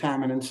some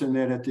contaminants in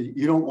there that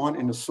you don't want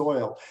in the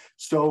soil.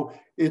 So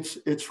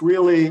it's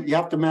really, you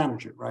have to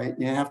manage it, right?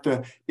 You have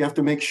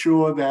to make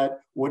sure that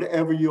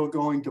whatever you're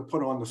going to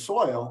put on the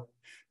soil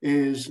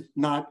is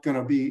not going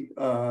to be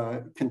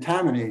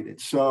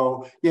contaminated.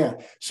 So yeah,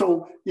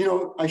 so you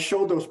know, I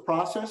showed those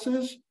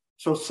processes.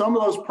 So some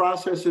of those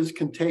processes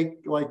can take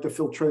like the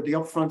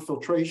upfront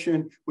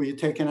filtration, where you're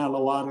taking out a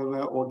lot of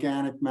the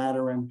organic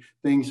matter and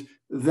things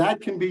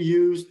that can be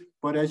used.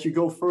 But as you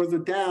go further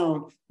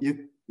down,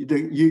 you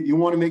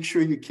want to make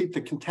sure you keep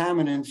the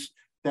contaminants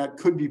that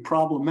could be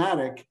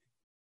problematic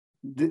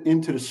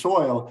into the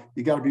soil.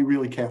 You got to be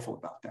really careful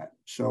about that.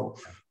 So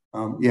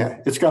yeah,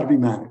 it's got to be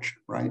managed,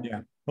 right?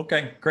 Yeah.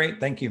 Okay,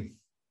 great. Thank you.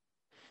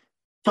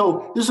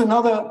 So this is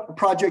another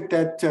project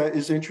that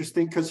is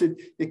interesting because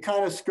it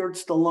kind of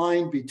skirts the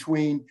line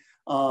between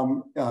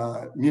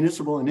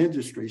municipal and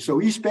industry.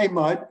 So East Bay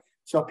Mud,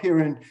 it's up here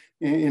in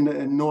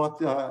the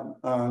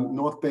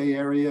North Bay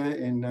area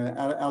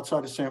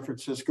outside of San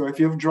Francisco. If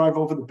you ever drive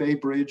over the Bay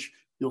Bridge,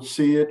 you'll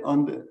see it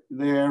under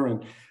there.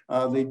 And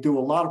they do a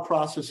lot of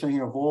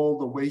processing of all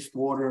the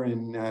wastewater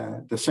in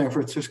the San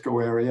Francisco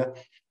area.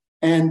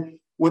 And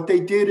what they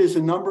did is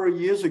a number of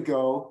years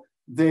ago,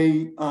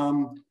 they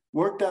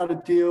worked out a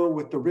deal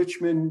with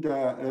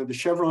the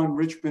Chevron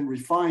Richmond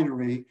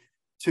refinery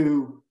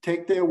to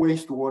take their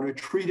wastewater,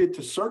 treat it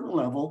to a certain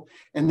level,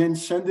 and then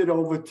send it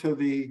over to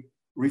the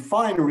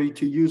refinery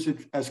to use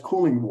it as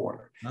cooling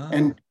water. Oh.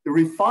 And the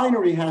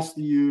refinery has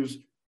to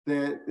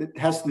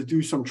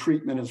do some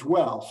treatment as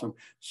well,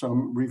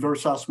 some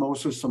reverse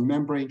osmosis, some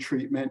membrane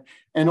treatment.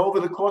 And over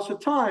the course of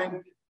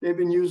time, they've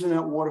been using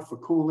that water for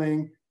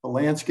cooling, for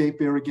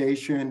landscape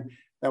irrigation.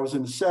 That was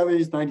in the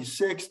 70s,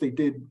 96, they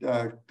did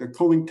the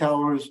cooling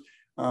towers.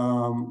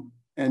 And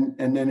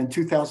then in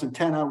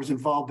 2010, I was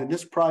involved in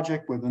this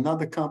project with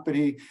another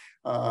company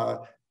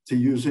to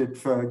use it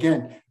for,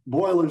 again,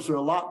 boilers are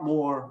a lot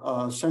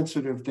more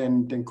sensitive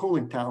than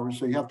cooling towers.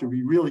 So you have to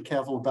be really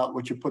careful about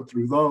what you put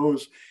through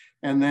those.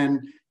 And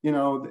then, you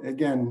know,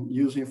 again,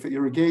 using it for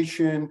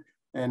irrigation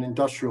and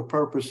industrial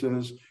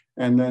purposes.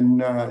 And then,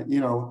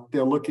 you know,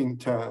 they're looking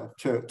to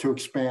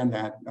expand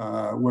that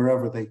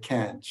wherever they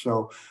can.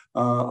 So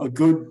a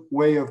good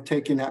way of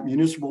taking that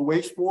municipal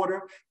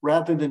wastewater,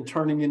 rather than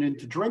turning it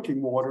into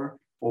drinking water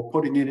or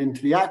putting it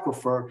into the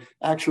aquifer,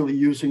 actually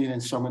using it in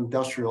some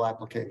industrial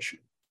application.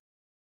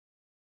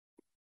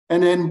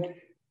 And then,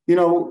 you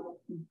know,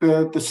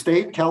 the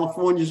state,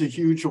 California is a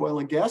huge oil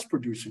and gas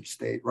producing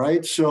state,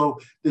 right? So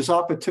there's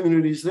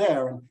opportunities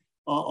there. And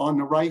on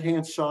the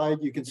right-hand side,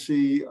 you can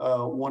see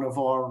one of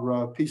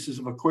our pieces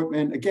of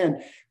equipment.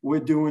 Again, we're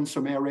doing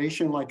some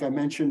aeration, like I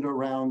mentioned,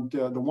 around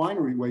the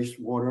winery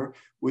wastewater.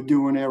 We're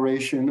doing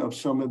aeration of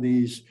some of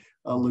these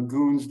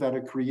lagoons that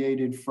are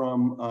created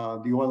from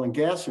the oil and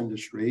gas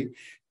industry.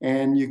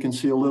 And you can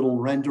see a little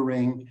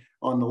rendering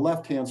on the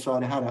left-hand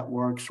side of how that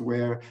works,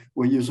 where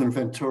we're using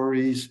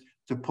Venturis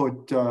to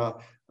put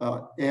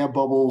air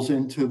bubbles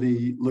into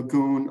the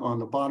lagoon on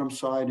the bottom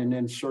side, and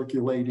then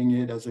circulating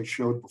it, as I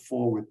showed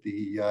before, with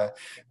the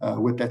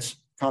with that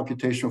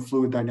computational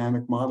fluid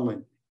dynamic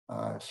modeling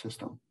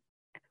system.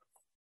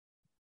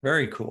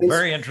 Very cool.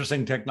 Very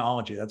interesting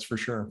technology, that's for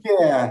sure.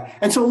 Yeah,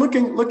 and so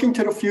looking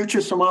to the future,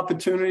 some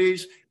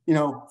opportunities. You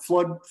know,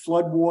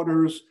 flood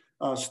waters.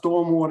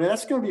 stormwater,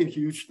 that's going to be a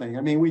huge thing.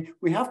 I mean,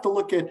 we have to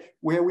look at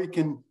where we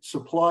can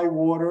supply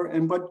water,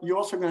 but you're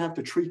also going to have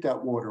to treat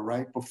that water,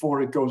 right,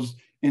 before it goes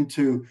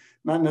into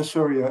not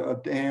necessarily a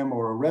dam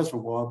or a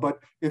reservoir, but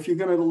if you're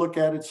going to look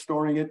at it,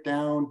 storing it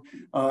down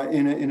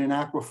in an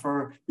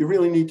aquifer, you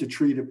really need to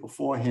treat it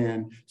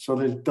beforehand so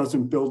that it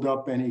doesn't build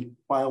up any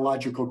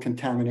biological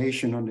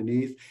contamination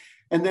underneath.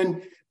 And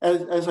then,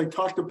 as I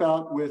talked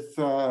about with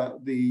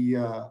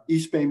the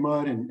East Bay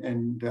Mud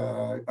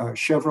and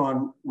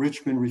Chevron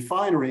Richmond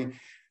refinery,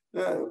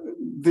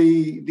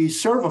 these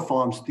server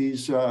farms,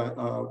 these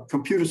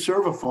computer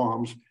server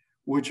farms,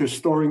 which are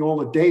storing all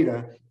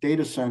the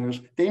data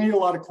centers, they need a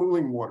lot of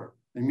cooling water.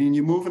 I mean,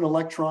 you're moving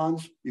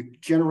electrons, you're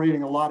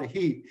generating a lot of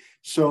heat.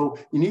 So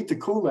you need to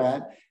cool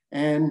that.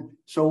 And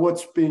so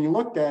what's being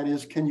looked at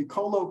is, can you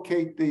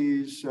co-locate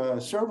these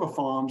server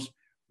farms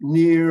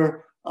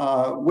near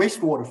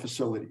wastewater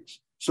facilities?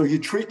 So you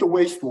treat the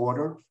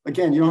wastewater.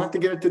 Again, you don't have to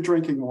get it to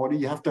drinking water.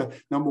 You have to,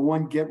 number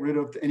one, get rid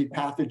of any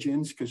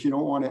pathogens because you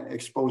don't want to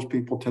expose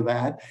people to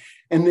that.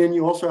 And then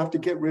you also have to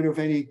get rid of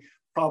any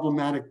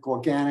problematic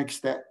organics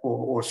that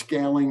or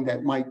scaling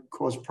that might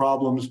cause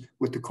problems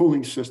with the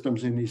cooling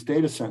systems in these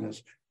data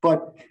centers.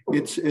 But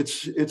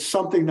it's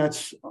something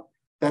that's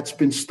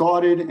been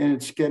started, and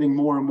it's getting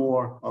more and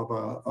more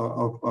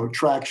of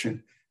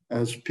traction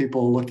as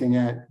people are looking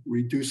at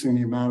reducing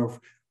the amount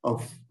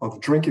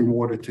of drinking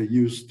water to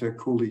use to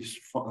cool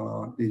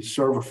these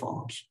server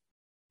farms.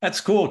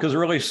 That's cool because it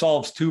really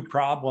solves two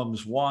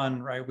problems.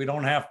 One, right, we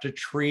don't have to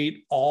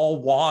treat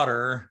all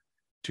water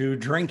to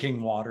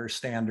drinking water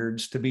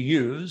standards to be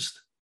used.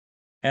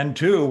 And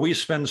two, we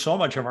spend so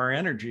much of our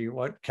energy,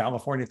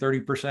 California,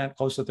 30%,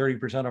 close to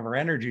 30% of our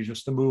energy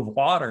just to move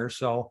water.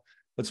 So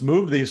let's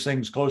move these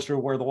things closer to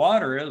where the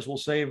water is. We'll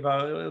save,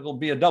 it'll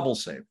be a double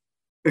save.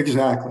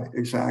 Exactly.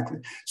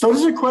 So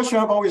this is a question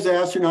I've always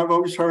asked, I've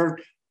always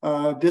heard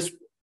this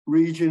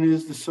region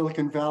is the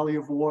Silicon Valley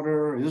of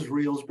water.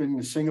 Israel's been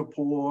in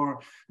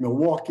Singapore,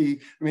 Milwaukee.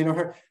 I mean, I've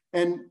heard,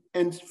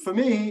 and for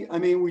me, I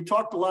mean, we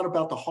talked a lot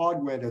about the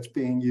hardware that's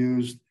being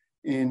used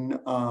in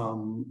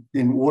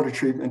water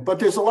treatment, but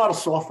there's a lot of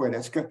software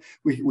that's good.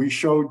 We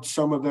showed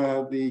some of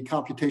the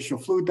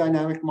computational fluid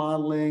dynamic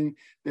modeling.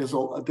 There's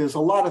a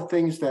lot of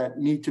things that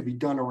need to be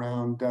done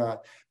around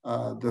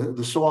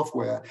the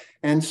software.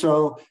 And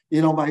so,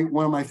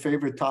 one of my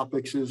favorite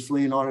topics is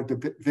Leonardo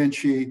da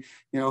Vinci.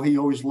 He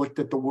always looked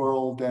at the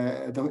world,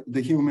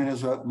 the human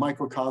as a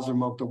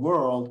microcosm of the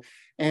world.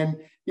 And,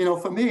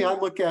 for me, I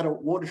look at a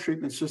water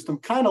treatment system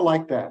kind of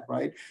like that,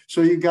 right?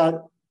 So you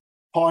got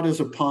part as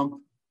a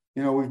pump.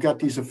 We've got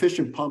these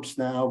efficient pumps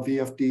now,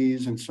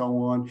 VFDs and so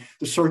on,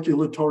 the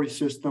circulatory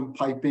system,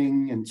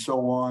 piping and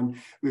so on.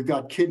 We've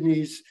got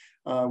kidneys.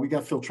 We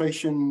got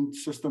filtration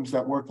systems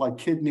that work like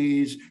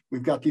kidneys.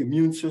 We've got the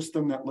immune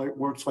system that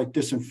works like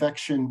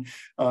disinfection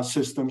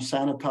systems,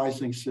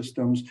 sanitizing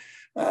systems.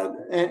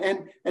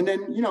 And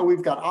then,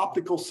 we've got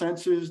optical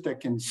sensors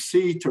that can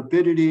see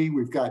turbidity.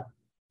 We've got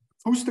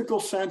acoustical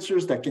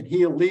sensors that can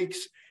hear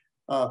leaks,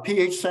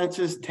 pH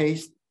sensors,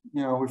 taste,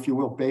 if you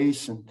will,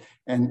 base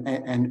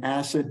and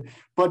acid.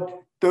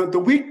 But the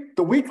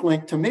weak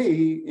link to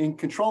me in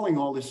controlling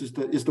all this is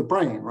the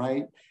brain,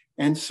 right?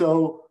 And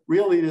so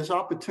really there's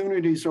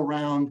opportunities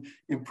around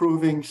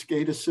improving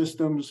SCADA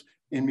systems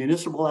in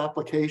municipal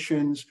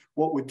applications,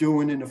 what we're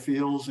doing in the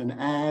fields and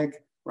ag,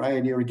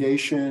 right,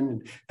 irrigation,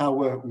 and how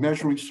we're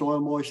measuring soil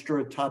moisture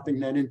and tapping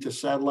that into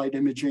satellite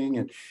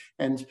imaging.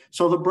 And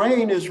so the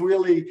brain is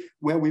really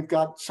where we've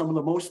got some of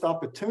the most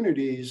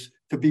opportunities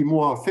to be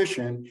more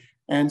efficient.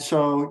 And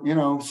so,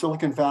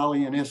 Silicon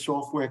Valley and its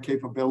software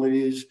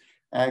capabilities,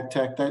 ag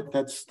tech,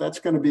 that's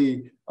going to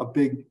be a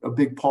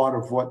big part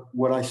of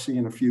what I see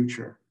in the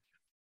future.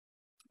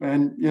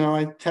 And,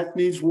 tech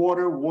needs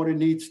water, water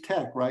needs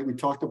tech, right? We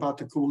talked about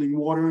the cooling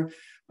water.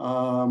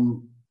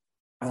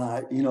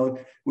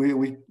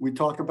 We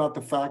talk about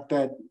the fact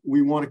that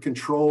we want to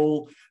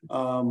control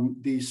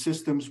these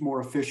systems more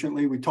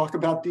efficiently. We talk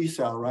about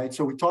desal, right?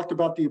 So we talked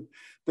about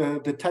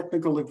the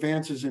technical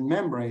advances in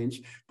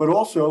membranes, but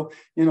also,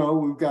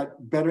 we've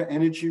got better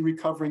energy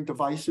recovering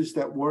devices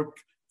that work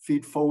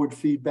feed-forward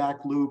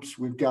feedback loops.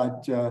 We've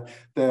got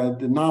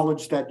the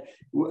knowledge that,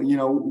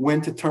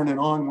 when to turn it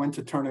on, when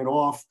to turn it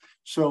off.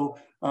 So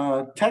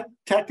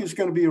tech is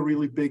going to be a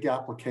really big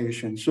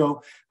application.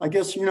 So I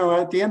guess,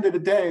 at the end of the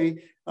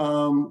day,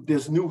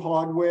 there's new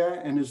hardware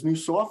and there's new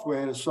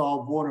software to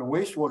solve water and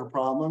wastewater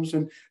problems.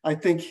 And I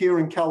think here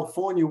in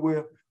California,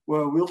 we're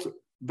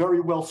very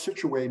well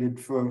situated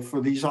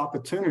for these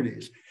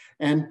opportunities.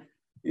 And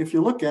if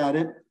you look at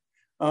it,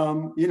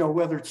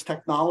 whether it's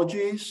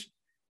technologies,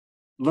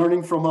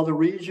 learning from other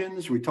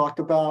regions, we talked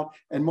about,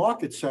 and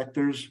market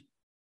sectors,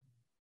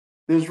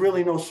 there's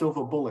really no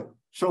silver bullet.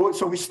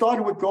 So we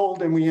started with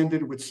gold and we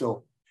ended with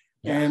silver.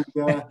 Yeah.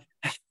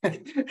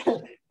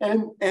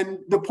 And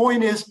the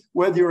point is,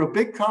 whether you're a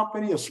big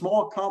company, a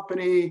small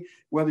company,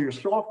 whether you're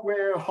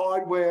software,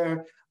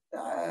 hardware,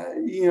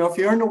 if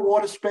you're in the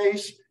water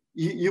space,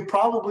 you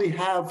probably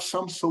have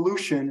some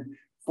solution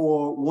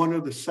for one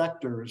of the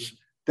sectors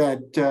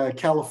that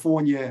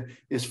California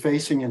is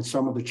facing and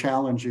some of the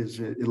challenges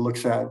it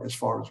looks at as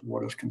far as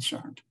water is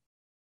concerned.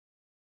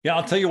 Yeah,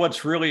 I'll tell you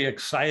what's really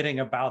exciting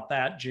about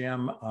that,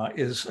 Jim,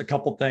 is a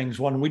couple things.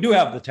 One, we do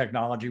have the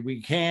technology.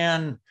 We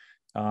can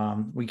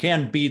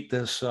beat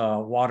this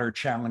water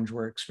challenge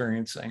we're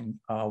experiencing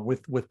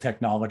with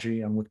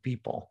technology and with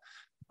people.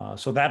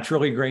 So that's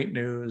really great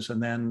news.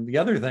 And then the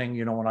other thing,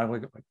 you know, when I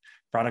look at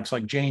products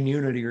like Jane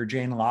Unity or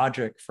Jane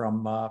Logic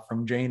from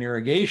Jane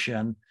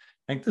Irrigation,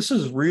 I think this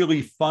is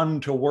really fun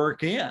to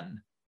work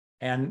in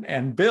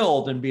and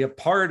build and be a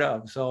part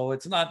of. So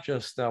it's not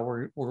just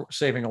we're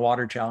saving a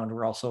water challenge,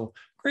 we're also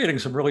creating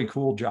some really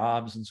cool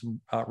jobs and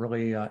some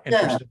really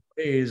interesting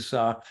ways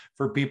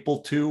for people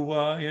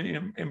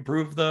to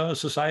improve the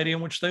society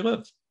in which they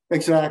live.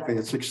 Exactly.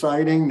 It's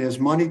exciting. There's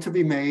money to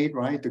be made,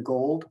 right? The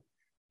gold.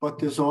 But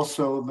there's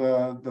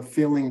also the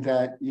feeling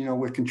that, you know,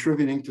 we're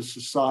contributing to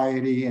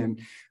society and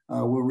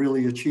we're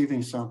really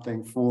achieving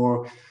something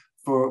for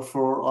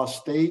our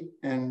state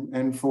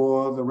and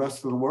for the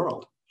rest of the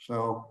world.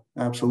 So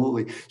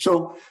absolutely.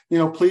 So, you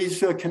know,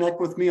 please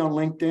connect with me on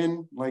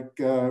LinkedIn. Like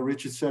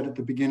Richard said at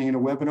the beginning of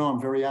the webinar, I'm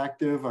very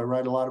active. I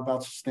write a lot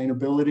about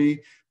sustainability,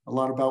 a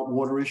lot about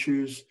water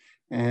issues,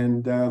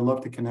 and love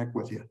to connect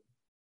with you.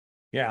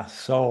 Yeah.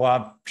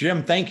 So,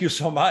 Jim, thank you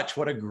so much.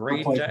 What a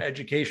great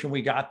education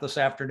we got this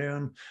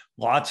afternoon.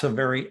 Lots of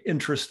very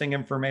interesting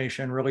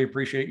information. Really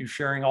appreciate you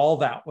sharing all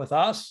that with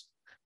us.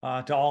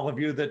 To all of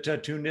you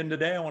that tuned in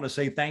today, I want to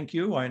say thank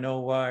you. I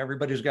know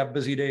everybody's got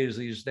busy days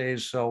these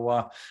days, so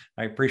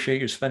I appreciate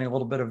you spending a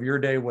little bit of your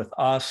day with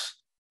us.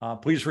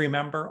 Please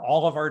remember,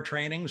 all of our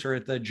trainings are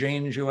at the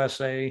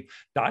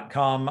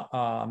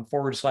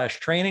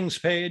janesusa.com/trainings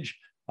page.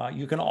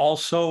 You can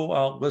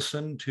also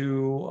listen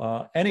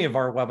to any of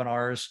our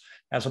webinars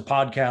as a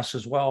podcast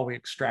as well. We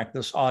extract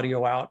this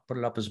audio out, put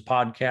it up as a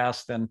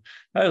podcast, and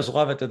I just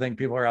love it to think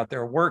people are out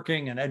there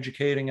working and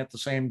educating at the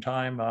same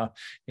time.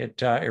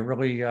 It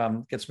really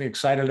gets me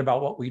excited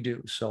about what we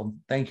do. So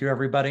thank you,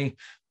 everybody.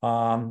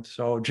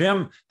 So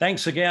Jim,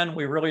 thanks again.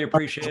 We really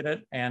appreciate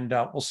it. And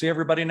we'll see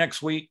everybody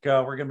next week.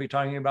 We're going to be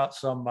talking about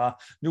some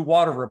new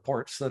water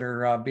reports that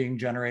are being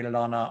generated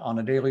on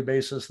a daily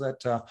basis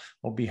that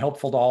will be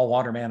helpful to all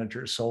water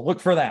managers. So look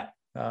for that.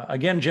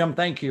 Again, Jim,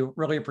 thank you.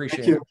 Really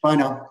appreciate it. Bye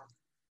now.